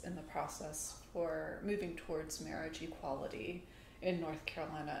experience in the process for moving towards marriage equality in North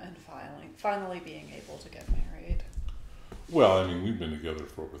Carolina and finally being able to get married? Well, I mean, we've been together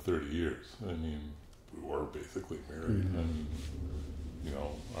for over 30 years. I mean, we were basically married. Mm-hmm. I mean, you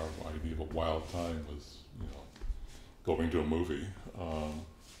know, our idea of a wild time was, you know, going to a movie,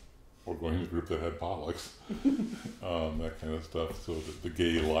 or going to a group that had potlucks, that kind of stuff. So the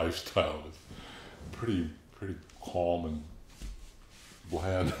gay lifestyle was pretty calm and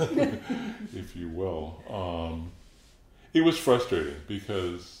bland, if you will. It was frustrating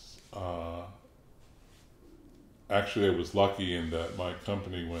because actually I was lucky in that my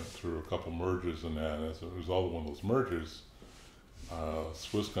company went through a couple mergers and that. As a result of one of those mergers, a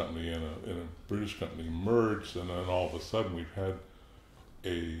Swiss company and a British company merged, and then all of a sudden we've had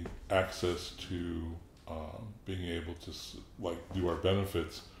access to being able to do our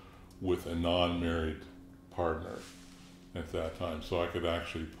benefits with a non-married partner at that time. So I could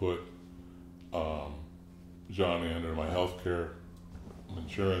actually put Johnny under my health care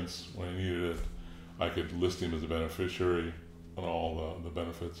insurance when I needed it. I could list him as a beneficiary on all the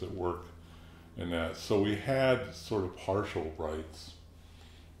benefits at work and that. So we had sort of partial rights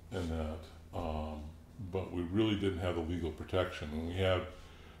in that, but we really didn't have the legal protection. And we had a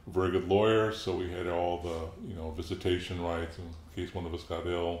very good lawyer, so we had all the, you know, visitation rights in case one of us got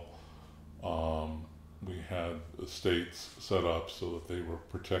ill. We had estates set up so that they were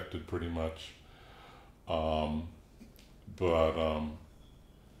protected pretty much. I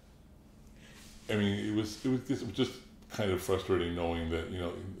mean, it was just kind of frustrating knowing that, you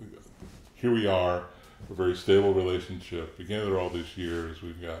know, here we are, a very stable relationship, been together all these years.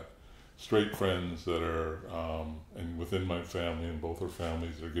 We've got straight friends that are, and within my family, and both our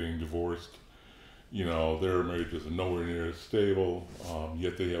families are getting divorced. You know, their marriages are nowhere near as stable,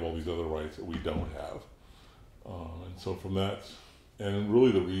 yet they have all these other rights that we don't have. And so from that, and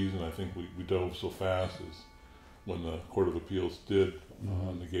really the reason I think we dove so fast is when the Court of Appeals did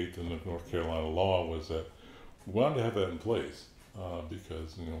negate the North Carolina law, was that we wanted to have that in place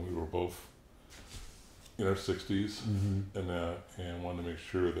because, you know, we were both in our 60s and wanted to make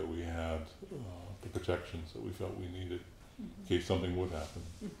sure that we had the protections that we felt we needed in case something would happen.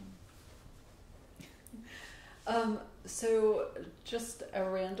 So just a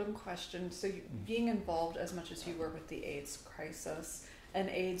random question. So being involved as much as you were with the AIDS crisis, and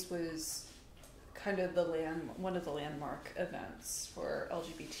AIDS was kind of one of the landmark events for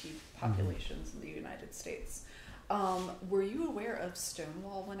LGBT populations in the United States. Were you aware of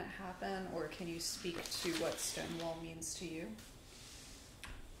Stonewall when it happened, or can you speak to what Stonewall means to you?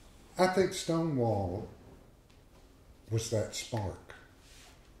 I think Stonewall was that spark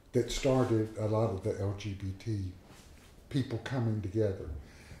that started a lot of the LGBT people coming together.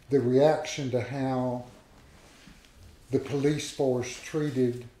 The reaction to how the police force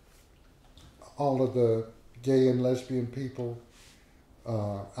treated all of the gay and lesbian people,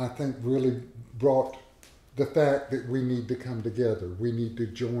 I think really brought the fact that we need to come together, we need to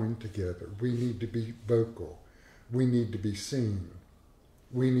join together, we need to be vocal, we need to be seen,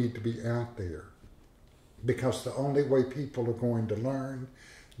 we need to be out there. Because the only way people are going to learn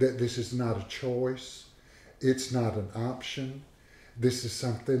that this is not a choice, it's not an option, this is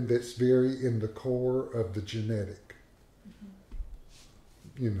something that's very in the core of the genetic.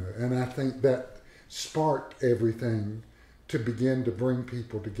 You know, and I think that sparked everything to begin to bring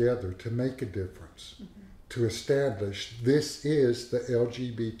people together, to make a difference, to establish this is the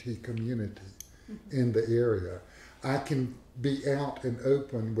LGBT community in the area. I can be out and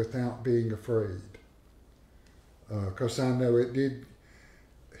open without being afraid. Because I know it did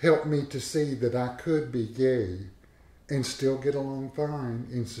help me to see that I could be gay and still get along fine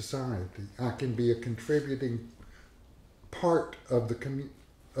in society. I can be a contributing part of the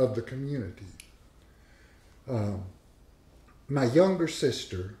community. My younger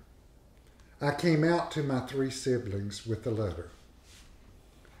sister, I came out to my 3 siblings with a letter.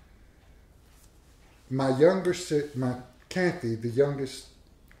 My Kathy, the youngest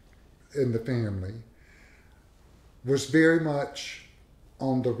in the family, was very much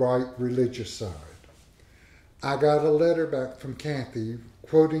on the right religious side. I got a letter back from Kathy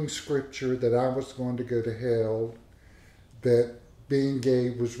quoting scripture that I was going to go to hell, that being gay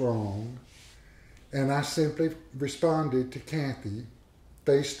was wrong, and I simply responded to Kathy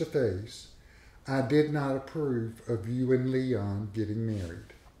face to face, I did not approve of you and Leon getting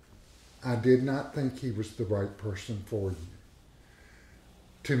married. I did not think he was the right person for you.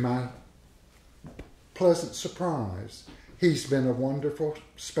 To my pleasant surprise, He's been a wonderful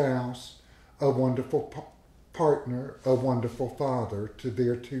spouse, a wonderful partner, a wonderful father to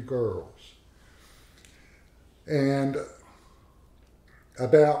their 2 girls. And I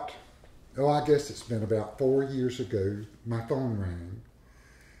guess it's been about 4 years ago, my phone rang.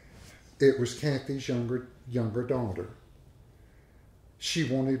 It was Kathy's younger daughter. She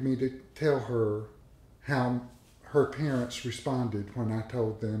wanted me to tell her how her parents responded when I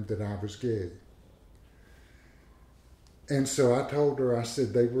told them that I was gay. And so I told her, I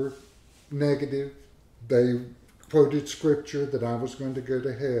said they were negative. They quoted scripture that I was going to go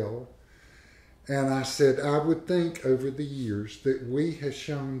to hell. And I said, I would think over the years that we have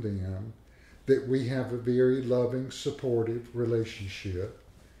shown them that we have a very loving, supportive relationship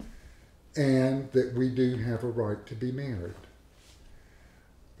and that we do have a right to be married.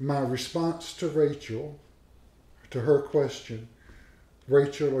 My response to Rachel, to her question,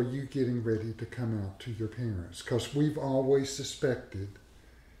 Rachel, are you getting ready to come out to your parents? Because we've always suspected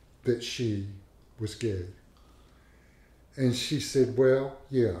that she was gay. And she said, well,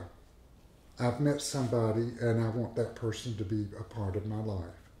 yeah, I've met somebody and I want that person to be a part of my life.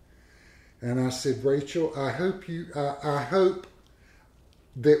 And I said, Rachel, I hope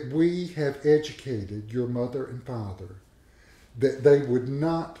that we have educated your mother and father that they would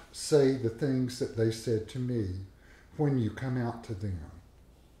not say the things that they said to me when you come out to them.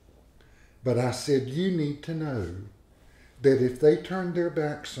 But I said, you need to know that if they turn their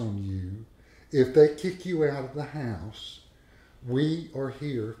backs on you, if they kick you out of the house, we are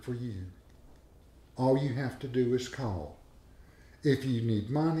here for you. All you have to do is call. If you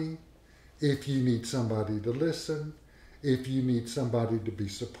need money, if you need somebody to listen, if you need somebody to be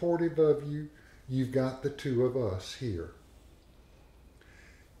supportive of you, you've got the 2 of us here.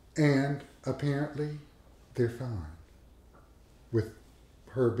 And apparently, they're fine with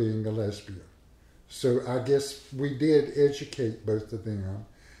her being a lesbian. So I guess we did educate both of them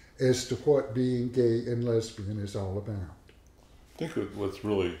as to what being gay and lesbian is all about. I think what's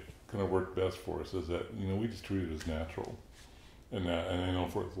really kind of worked best for us is that, we just treat it as natural. And I know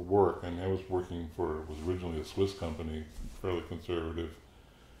for the work, and I was working for, it was originally a Swiss company, fairly conservative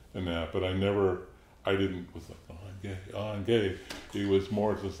and that, but I didn't, was like, I'm gay. It was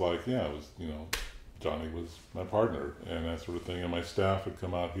more just like, it was, Johnny was my partner and that sort of thing. And my staff would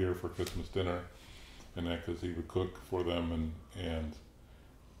come out here for Christmas dinner and that, because he would cook for them and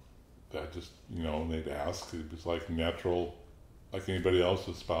that just, and they'd ask. It was like natural, like anybody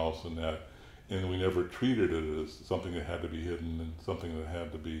else's spouse and that. And we never treated it as something that had to be hidden and something that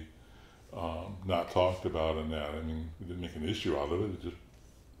had to be not talked about and that. I mean, we didn't make an issue out of it. It just,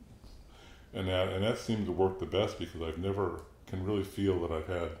 and that seemed to work the best, because I've never can really feel that I've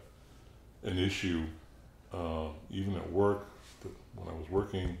had an issue, even at work, when I was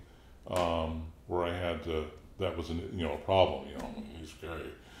working, where I had to, that was a problem, he's gay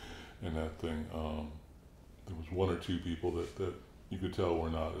and that thing. There was 1 or 2 people that you could tell were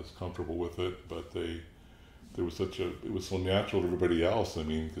not as comfortable with it, but it was so natural to everybody else. I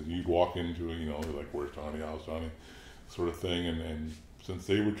mean, because you'd walk into it, they're like, where's Johnny, how's Johnny, sort of thing, and since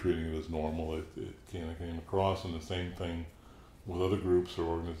they were treating it as normal, it kind of came across. And the same thing with other groups or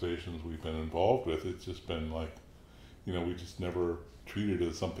organizations we've been involved with. It's just been like, we just never treated it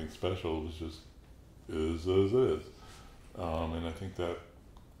as something special. It was just is as is. And I think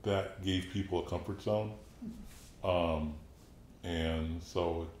that gave people a comfort zone. And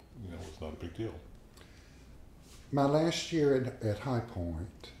so, it's not a big deal. My last year at High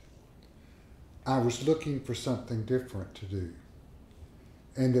Point, I was looking for something different to do.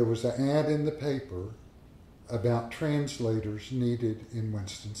 And there was an ad in the paper about translators needed in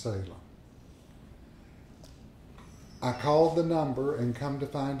Winston-Salem. I called the number and come to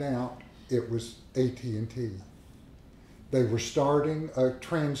find out it was AT&T. They were starting a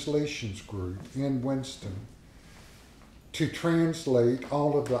translations group in Winston to translate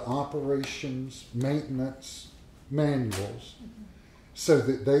all of the operations, maintenance manuals so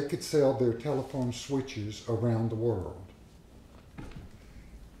that they could sell their telephone switches around the world.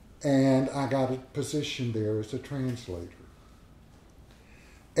 And I got a position there as a translator.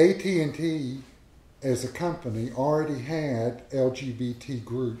 AT&T, as a company, already had LGBT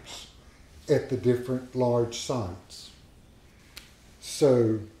groups at the different large sites.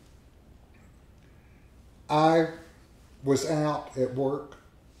 So I was out at work.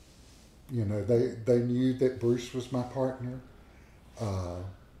 They knew that Bruce was my partner.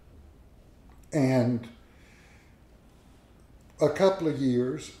 And a couple of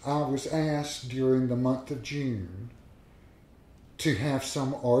years, I was asked during the month of June to have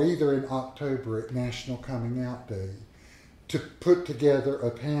or either in October at National Coming Out Day, to put together a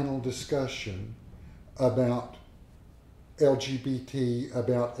panel discussion about LGBT,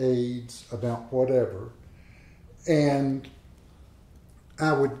 about AIDS, about whatever. And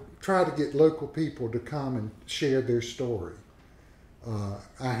I would try to get local people to come and share their story.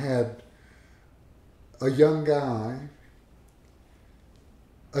 I had a young guy,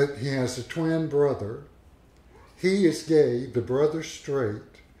 he has a twin brother. He is gay, the brother's straight,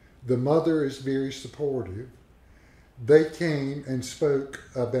 the mother is very supportive. They came and spoke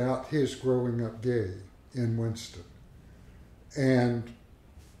about his growing up gay in Winston. And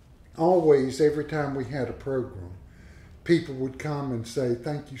always, every time we had a program, people would come and say,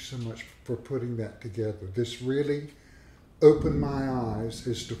 "Thank you so much for putting that together. This really opened my eyes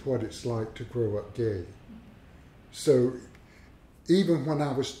as to what it's like to grow up gay." So even when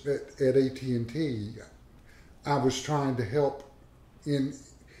I was at AT&T, I was trying to help in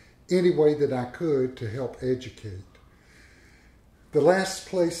any way that I could to help educate. The last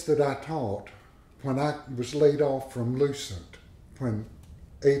place that I taught, when I was laid off from Lucent, when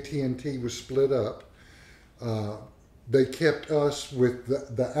AT&T was split up, they kept us with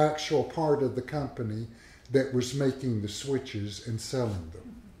the actual part of the company that was making the switches and selling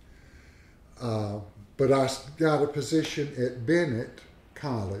them. But I got a position at Bennett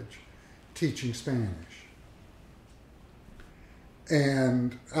College teaching Spanish.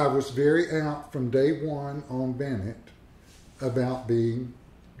 And I was very out from day one on Bennett about being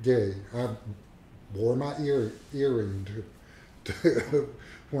gay. I wore my earring to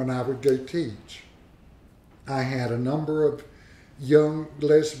when I would go teach. I had a number of young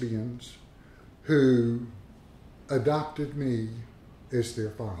lesbians who adopted me as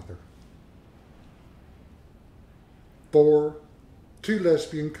their father. 2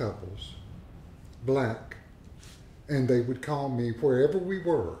 lesbian couples, black, and they would call me wherever we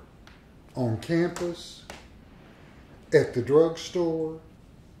were, on campus, at the drugstore,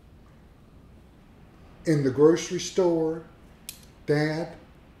 in the grocery store. "Dad,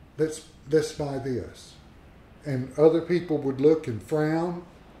 let's buy this." And other people would look and frown,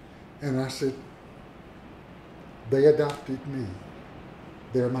 and I said, "They adopted me.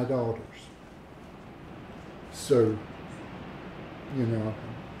 They're my daughters." So, you know,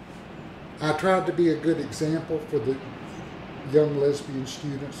 I tried to be a good example for the young lesbian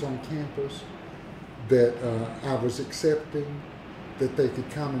students on campus, that I was accepting, that they could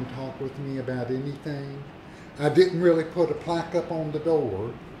come and talk with me about anything. I didn't really put a plaque up on the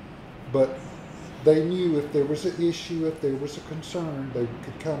door, but they knew if there was an issue, if there was a concern, they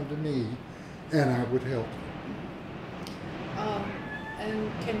could come to me and I would help them.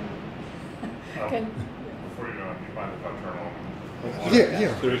 And can before you go, you mind if I turn on?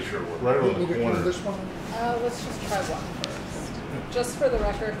 Yeah. There's right Want on me the to turn corner. this one? let's just try one first. Just for the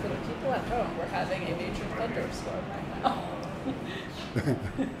record, for the people at home, we're having a major thunderstorm right now.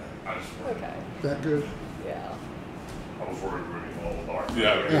 I just Okay. That good? Yeah. I was worried we were getting a little dark.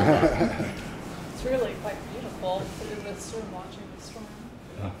 Yeah. It's really quite beautiful through the storm, watching the storm.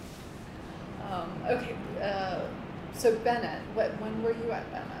 Okay. So Bennett, when were you at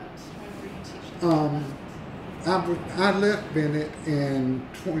Bennett? When were you teaching at Bennett? I left Bennett in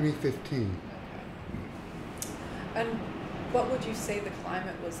 2015. Okay. And what would you say the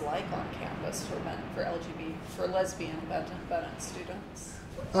climate was like on campus for Bennett, for lesbian Bennett students?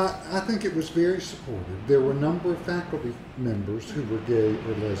 I think it was very supportive. There were a number of faculty members who were gay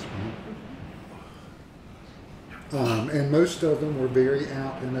or lesbian. And most of them were very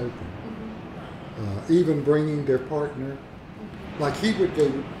out and open. Even bringing their partner, like he would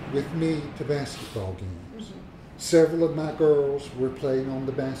go with me to basketball games. Several of my girls were playing on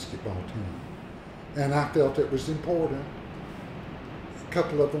the basketball team, and I felt it was important. A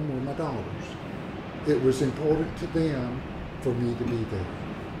couple of them were my daughters. It was important to them for me to be there.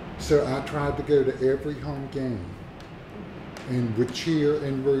 So I tried to go to every home game and would cheer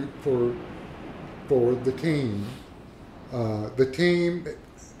and root for the team. The team,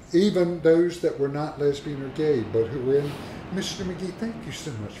 even those that were not lesbian or gay, but who were in. Mr. McGee, thank you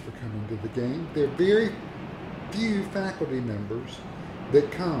so much for coming to the game. There are very few faculty members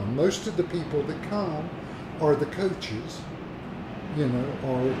that come. Most of the people that come are the coaches, you know,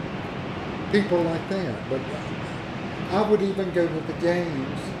 or people like that. But I would even go to the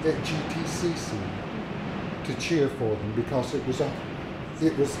games at GTCC to cheer for them because it was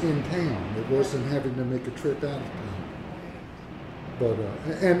in town. It wasn't having to make a trip out of town. But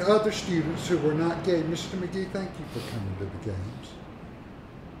and other students who were not gay, Mr. McGee, thank you for coming to the games.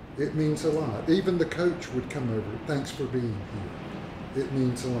 It means a lot. Even the coach would come over. Thanks for being here. It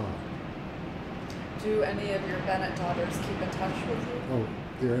means a lot. Do any of your Bennett daughters keep in touch with you? Oh,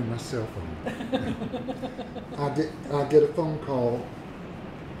 they're in my cell phone. I get a phone call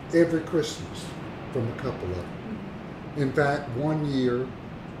every Christmas from a couple of them. In fact, one year,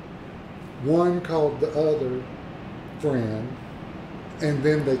 one called the other friend, and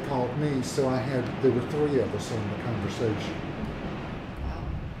then they called me, so there were three of us on the conversation.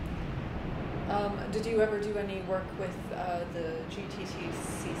 Wow. Did you ever do any work with the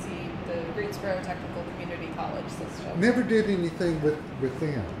GTTCC, the Greensboro Technical Community College system? Never did anything with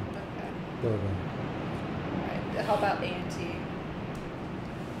them. Okay. But, All right. How about A&T?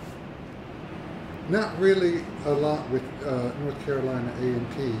 not really a lot with North Carolina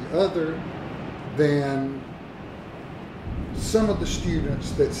A&T, other than some of the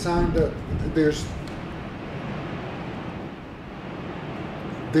students that signed up. There's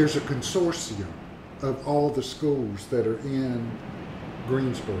a consortium of all the schools that are in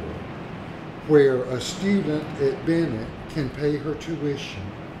Greensboro, where a student at Bennett can pay her tuition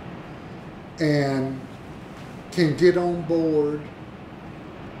and can get on board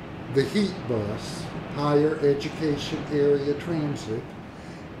the HEAT bus, Higher Education Area Transit,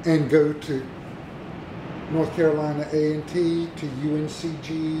 and go to North Carolina A&T, to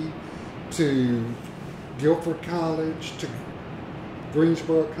UNCG, to Guilford College, to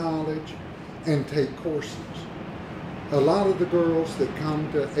Greensboro College, and take courses. A lot of the girls that come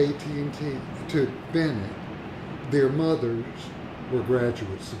to AT&T, to Bennett, their mothers were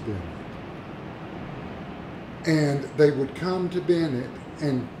graduates of Bennett. And they would come to Bennett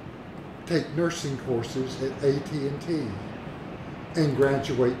and take nursing courses at AT&T and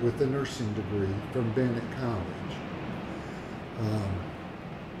graduate with a nursing degree from Bennett College.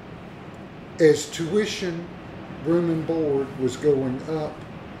 As tuition, room and board was going up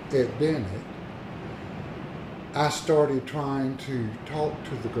at Bennett, I started trying to talk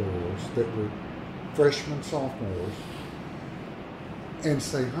to the girls that were freshmen, sophomores, and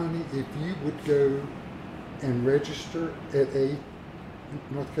say, honey, if you would go and register at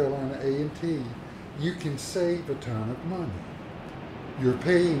North Carolina A&T, you can save a ton of money. You're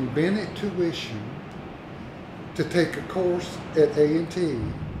paying Bennett tuition to take a course at A&T.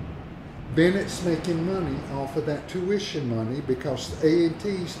 Bennett's making money off of that tuition money because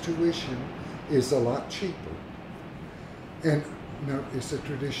A&T's tuition is a lot cheaper. And no, it's a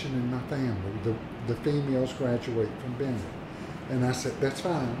tradition in my family. The females graduate from Bennett. And I said, that's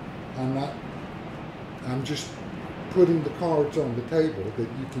fine. I'm just putting the cards on the table that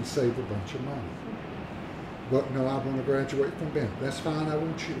you can save a bunch of money. But no, I want to graduate from Bennett. That's fine, I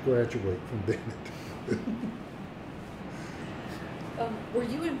want you to graduate from Bennett. Were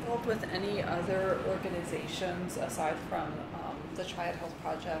you involved with any other organizations aside from the Triad Health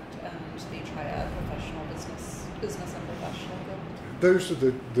Project and the Triad Professional Business and Professional Group? Those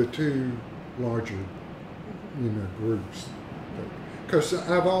are the two larger, groups. Because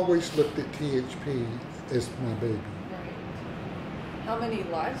I've always looked at THP as my baby. Right. How many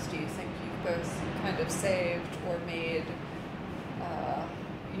lives do you think you've both kind of saved or made,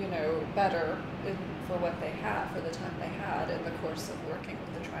 better for what they had, for the time they had in the course of working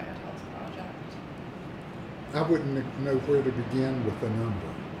with the Triad Health Project? I wouldn't know where to begin with a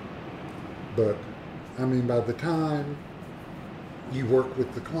number. But, by the time you work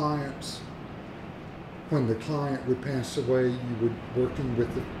with the clients, when the client would pass away, you were working with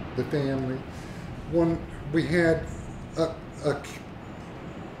the family. We had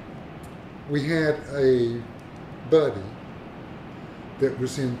a buddy that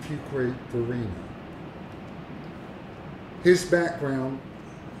was in Fuquay Farina. His background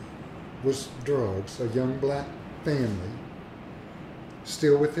was drugs, a young black family,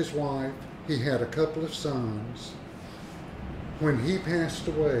 still with his wife. He had a couple of sons. When he passed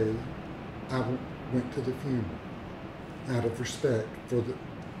away, I went to the funeral out of respect for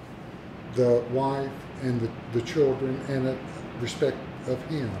the wife and the children and a respect of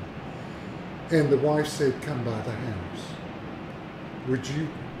him. And the wife said, come by the house. Would you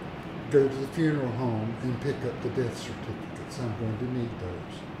go to the funeral home and pick up the death certificates? I'm going to need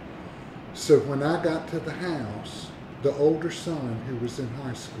those. So when I got to the house, the older son, who was in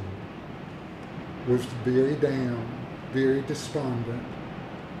high school, was very down, very despondent.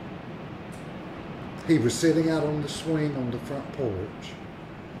 He was sitting out on the swing on the front porch.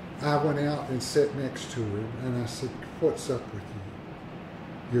 I went out and sat next to him, and I said, what's up with you?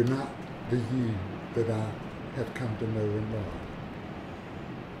 You're not the you that I have come to know and love.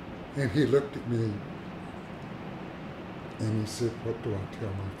 And he looked at me, and he said, what do I tell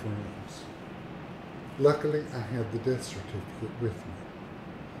my friends? Luckily, I had the death certificate with me.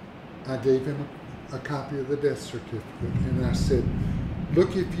 I gave him a copy of the death certificate, and I said,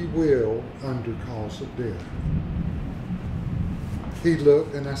 look, if you will, under cause of death. He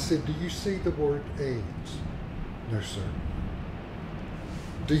looked, and I said, do you see the word AIDS? No, sir.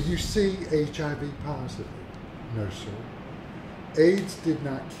 Do you see HIV positive? No, sir. AIDS did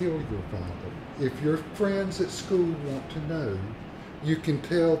not kill your father. If your friends at school want to know, you can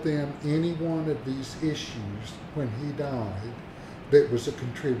tell them any one of these issues when he died that was a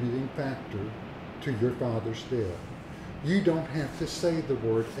contributing factor to your father's death. You don't have to say the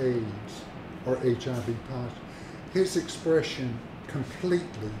word AIDS or HIV positive. His expression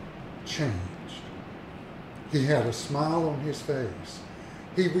completely changed. He had a smile on his face.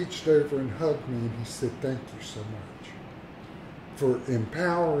 He reached over and hugged me and he said, "Thank you so much for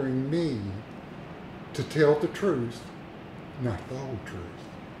empowering me to tell the truth, not the whole truth."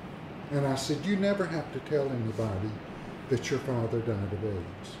 And I said, "You never have to tell anybody that your father died of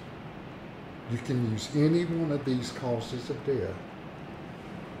AIDS. You can use any one of these causes of death."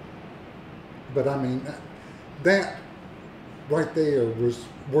 But I mean, that right there was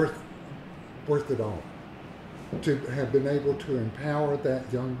worth it all. To have been able to empower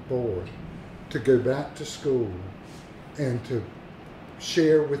that young boy to go back to school and to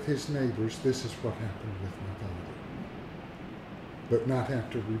share with his neighbors, this is what happened with my father, but not have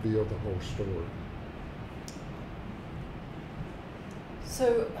to reveal the whole story.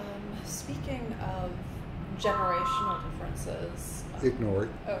 So, speaking of generational differences. Ignore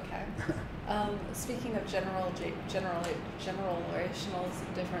it. Okay. Speaking of generational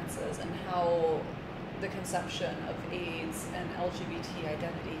differences and how the conception of AIDS and LGBT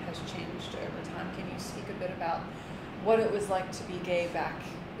identity has changed over time, can you speak a bit about what it was like to be gay back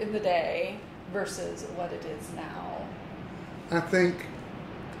in the day versus what it is now? I think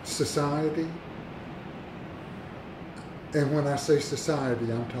society, and when I say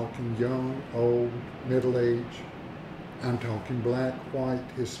society, I'm talking young, old, middle age. I'm talking black, white,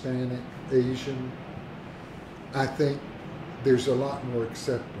 Hispanic, Asian. I think there's a lot more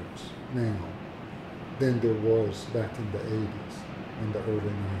acceptance now than there was back in the 80s and the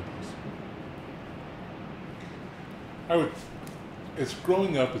early 90s. It's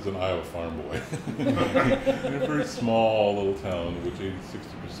growing up as an Iowa farm boy in a very small little town in which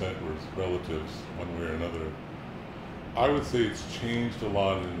 60% were relatives one way or another. I would say it's changed a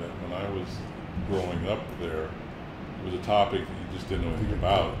lot in that when I was growing up there, it was a topic that you just didn't know anything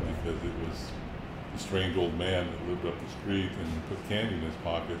about because it was a strange old man that lived up the street and put candy in his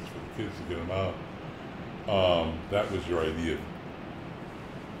pockets for the kids to get them out. That was your idea of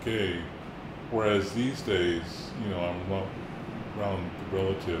gay. Whereas these days, I'm around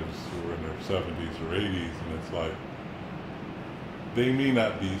relatives who are in their 70s or 80s, and it's like, they may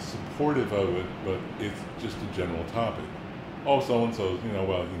not be supportive of it, but it's just a general topic. Oh, so-and-so's,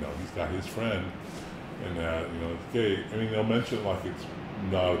 he's got his friend, and that, it's gay. I mean, they'll mention it like it's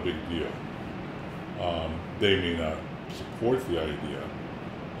not a big deal. They may not support the idea.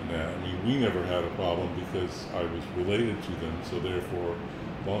 We never had a problem because I was related to them, so therefore,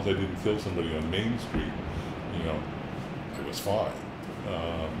 as long as I didn't kill somebody on Main Street, it was fine.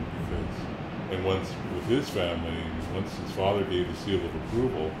 And once with his family, once his father gave the seal of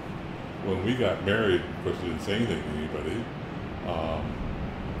approval, when we got married, of course we didn't say anything to anybody.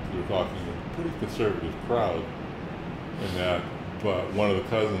 We were talking to a pretty conservative crowd, but one of the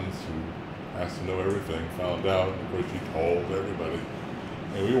cousins who has to know everything found out, and of course he told everybody.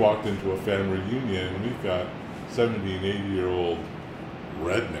 And we walked into a family reunion, and we've got 70 and 80-year-old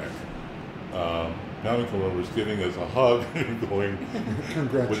redneck family members giving us a hug and going,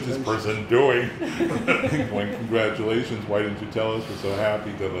 "What's this person doing?" Going, "Congratulations! Why didn't you tell us? We're so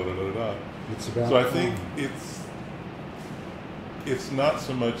happy." Da, da, da, da, da. So I think it's not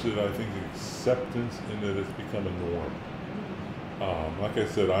so much that I think acceptance in that it's become a norm. Like I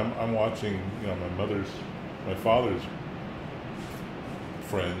said, I'm watching, my father's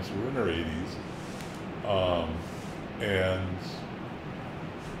friends who were in their 80s, and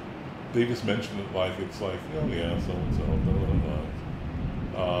they just mention it like it's like, yeah, so-and-so, blah, blah,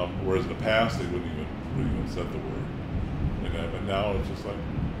 blah. Whereas in the past, they wouldn't even said the word. But now it's just like,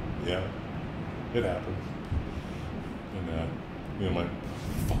 yeah, it happens. And my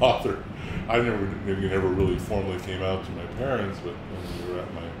father, I never really formally came out to my parents, but when we were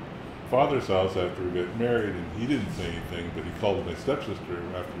at my father's house after we got married, and he didn't say anything, but he called my stepsister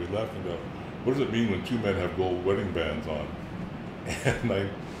after we left and go, "What does it mean when two men have gold wedding bands on?" And my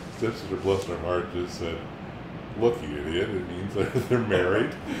stepsister, bless her heart, just said, "Look, you idiot, it means that they're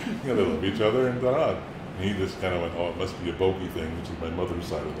married, they love each other, and da." And he just kind of went, "Oh, it must be a bogey thing," which is my mother's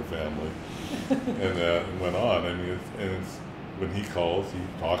side of the family, and went on. When he calls, he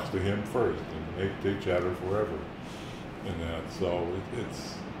talks to him first, and they chatter forever, so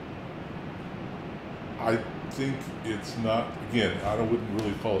it's. I think it's not, again, I wouldn't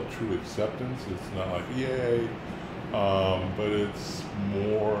really call it true acceptance. It's not like, yay, but it's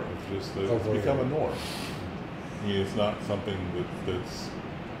more of just that it's become a norm. I mean, it's not something that's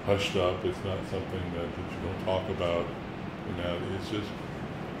hushed up. It's not something that you don't talk about. You know, it's just,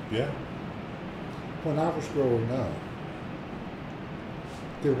 yeah. When I was growing up,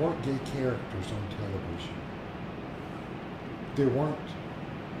 there weren't gay characters on television. There weren't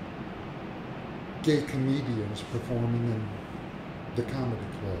gay comedians performing in the comedy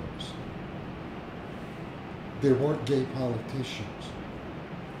clubs. There weren't gay politicians.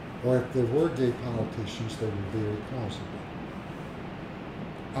 Or if there were gay politicians, they were very plausible.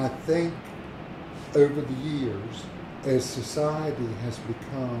 I think over the years, as society has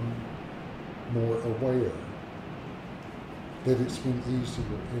become more aware, that it's been easier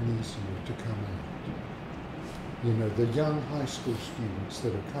and easier to come out. You know, the young high school students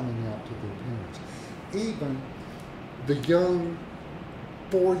that are coming out to their parents, even the young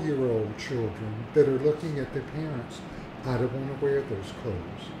 4-year-old children that are looking at their parents, I don't want to wear those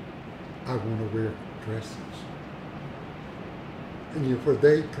clothes. I want to wear dresses. And you know, where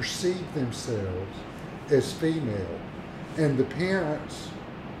they perceive themselves as female, and the parents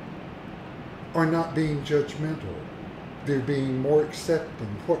are not being judgmental. They're being more accepting.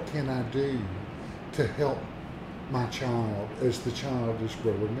 What can I do to help my child as the child is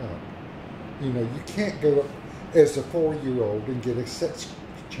growing up? You know, you can't go up as a 4-year-old and get a sex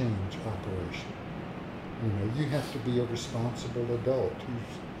change operation. You know, you have to be a responsible adult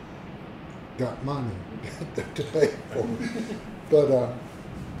who's got money to pay for. But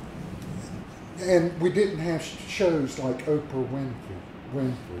and we didn't have shows like Oprah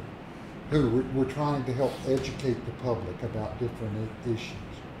Winfrey, who were trying to help educate the public about different issues.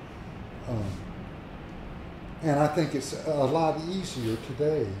 And I think it's a lot easier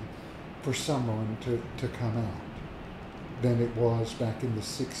today for someone to come out than it was back in the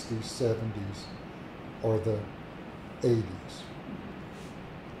 60s, 70s, or the 80s.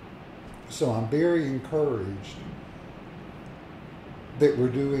 So I'm very encouraged that we're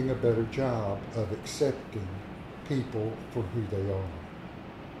doing a better job of accepting people for who they are.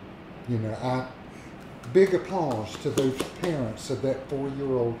 You know, big applause to those parents of that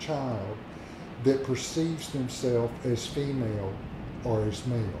 4-year-old child that perceives themselves as female or as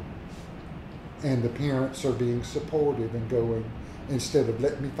male. And the parents are being supportive and going, instead of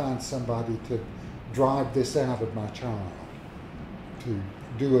let me find somebody to drive this out of my child, to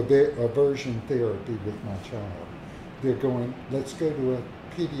do aversion therapy with my child. They're going, let's go to a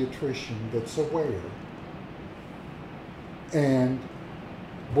pediatrician that's aware and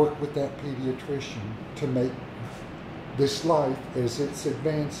work with that pediatrician to make this life, as it's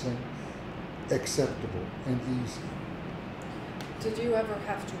advancing, acceptable and easy. Did you ever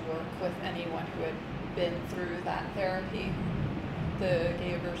have to work with anyone who had been through that therapy, the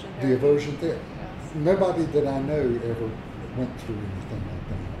gay aversion therapy? The aversion therapy. Yes. Nobody that I know ever went through anything like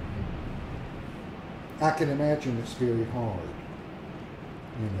that. I can imagine it's very hard.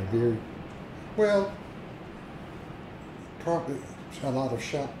 You know, very, well, probably a lot of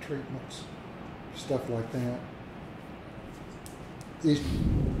shock treatments, stuff like that. It's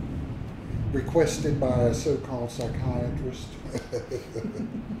requested by a so-called psychiatrist. I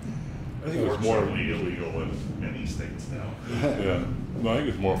think It was it's more- more illegal in many states now. Yeah, no, I think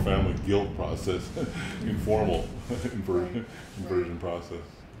it's more family guilt process, informal inversion process.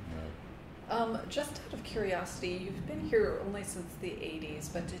 Just out of curiosity, you've been here only since the 80s,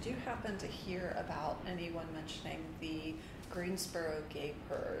 but did you happen to hear about anyone mentioning the Greensboro gay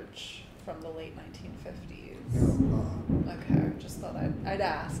purge from the late 1950s? No, Okay, just thought I'd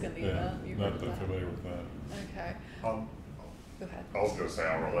ask in the event you Not heard that that. familiar with that. Okay, Um, go ahead. I was going to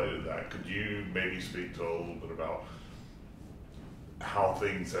say unrelated to that. Could you maybe speak to a little bit about how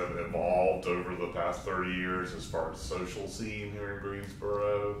things have evolved over the past 30 years as far as social scene here in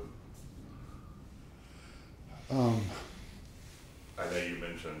Greensboro? I know you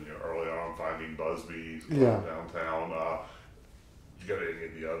mentioned early on finding Busby's Yeah. downtown. You got any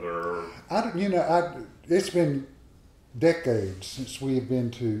of the other? it's been decades since we've been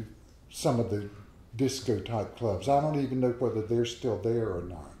to some of the disco type clubs. I don't even know whether they're still there or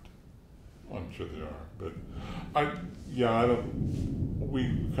not. I'm sure they are, but we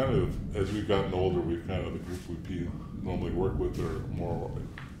kind of, as we've gotten older, we've kind of, the group we normally work with are more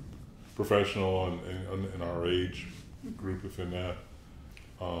professional and in our age group within that.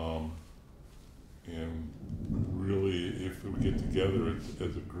 And really, if we get together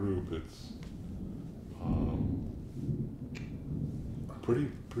as a group, it's pretty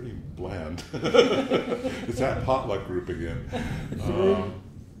bland. It's that potluck group again.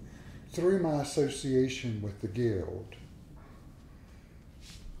 Through my association with the Guild,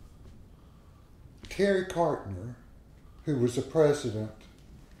 Terry Cartner, who was the president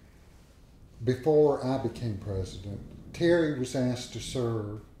before I became president, Terry was asked to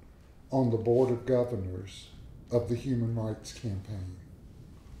serve on the Board of Governors of the Human Rights Campaign.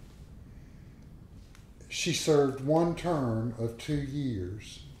 She served one term of 2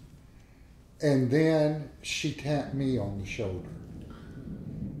 years, and then she tapped me on the shoulder.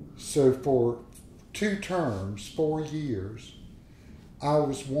 So for 2 terms, 4 years, I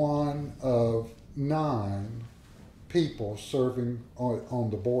was one of 9 people serving on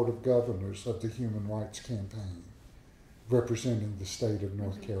the Board of Governors of the Human Rights Campaign, representing the state of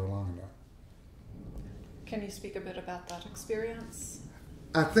North Carolina. Can you speak a bit about that experience?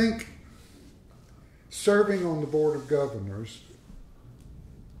 I think serving on the Board of Governors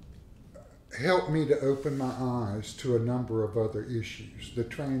helped me to open my eyes to a number of other issues, the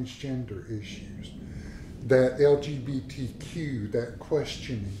transgender issues, that LGBTQ, that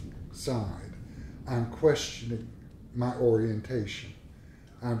questioning side. I'm questioning my orientation.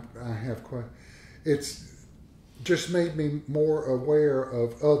 It's just made me more aware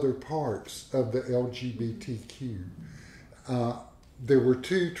of other parts of the LGBTQ. There were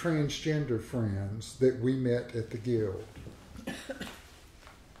 2 transgender friends that we met at the Guild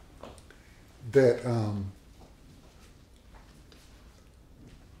that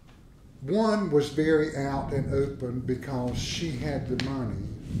one was very out and open because she had the money,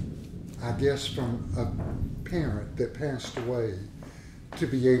 I guess from a parent that passed away, to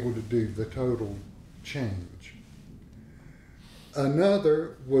be able to do the total change.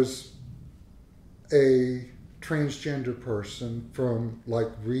 Another was a transgender person from like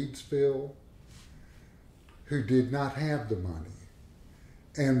Reedsville who did not have the money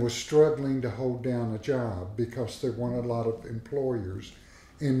and was struggling to hold down a job because there weren't a lot of employers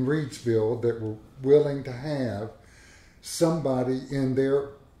in Reedsville that were willing to have somebody in their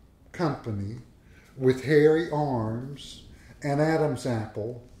company with hairy arms and Adam's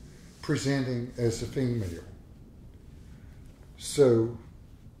apple presenting as a female. So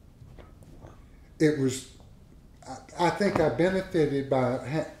it was, I think I benefited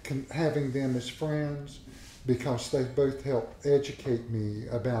by having them as friends because they both helped educate me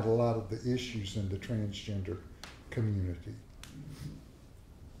about a lot of the issues in the transgender community.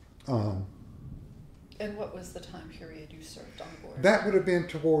 And what was the time period you served on the board? That would have been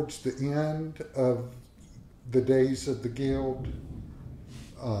towards the end of the days of the Guild,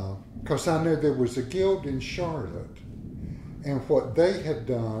 because I know there was a Guild in Charlotte, and what they had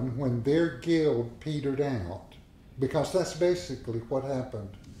done when their Guild petered out, because that's basically what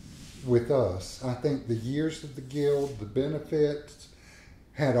happened with us. I think the years of the Guild, the benefits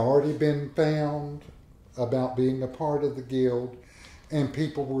had already been found about being a part of the Guild, and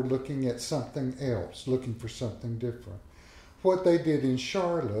people were looking at something else, looking for something different. What they did in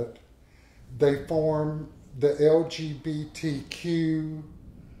Charlotte, they formed the LGBTQ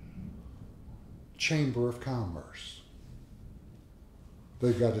Chamber of Commerce.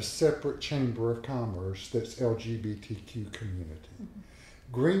 They've got a separate Chamber of Commerce that's LGBTQ community. Mm-hmm.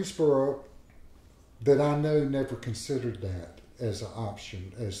 Greensboro, that I know, never considered that as an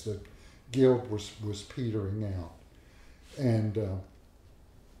option as the Guild was petering out. And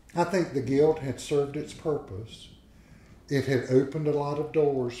I think the Guild had served its purpose. It had opened a lot of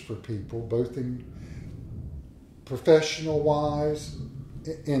doors for people, both in professional-wise,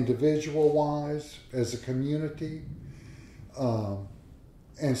 individual-wise, as a community.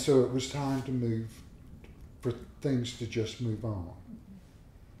 And so it was time to move, for things to just move on.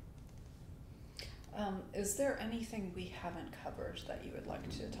 Is there anything we haven't covered that you would like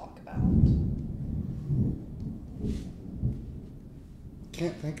to talk about?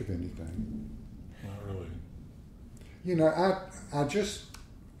 Can't think of anything. Not really. You know, I just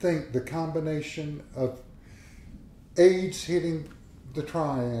think the combination of AIDS hitting the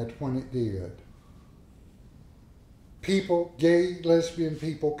triad when it did, people, gay, lesbian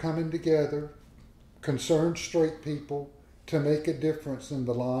people coming together, concerned straight people, to make a difference in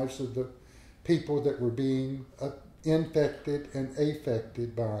the lives of the people that were being infected and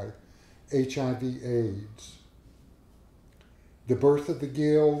affected by HIV/AIDS. The birth of the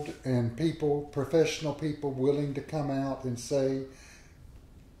Guild and people, professional people willing to come out and say,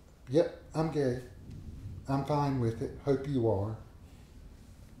 yep, I'm gay. I'm fine with it. Hope you are.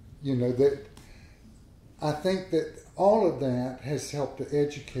 You know, that I think that all of that has helped to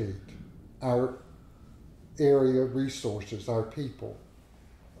educate our area resources, our people,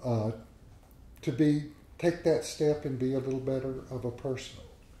 to take that step and be a little better of a person.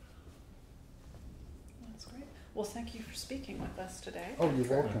 That's great. Well, thank you for speaking with us today. Oh, you're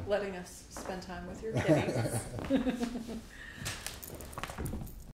welcome. Letting us spend time with your kids.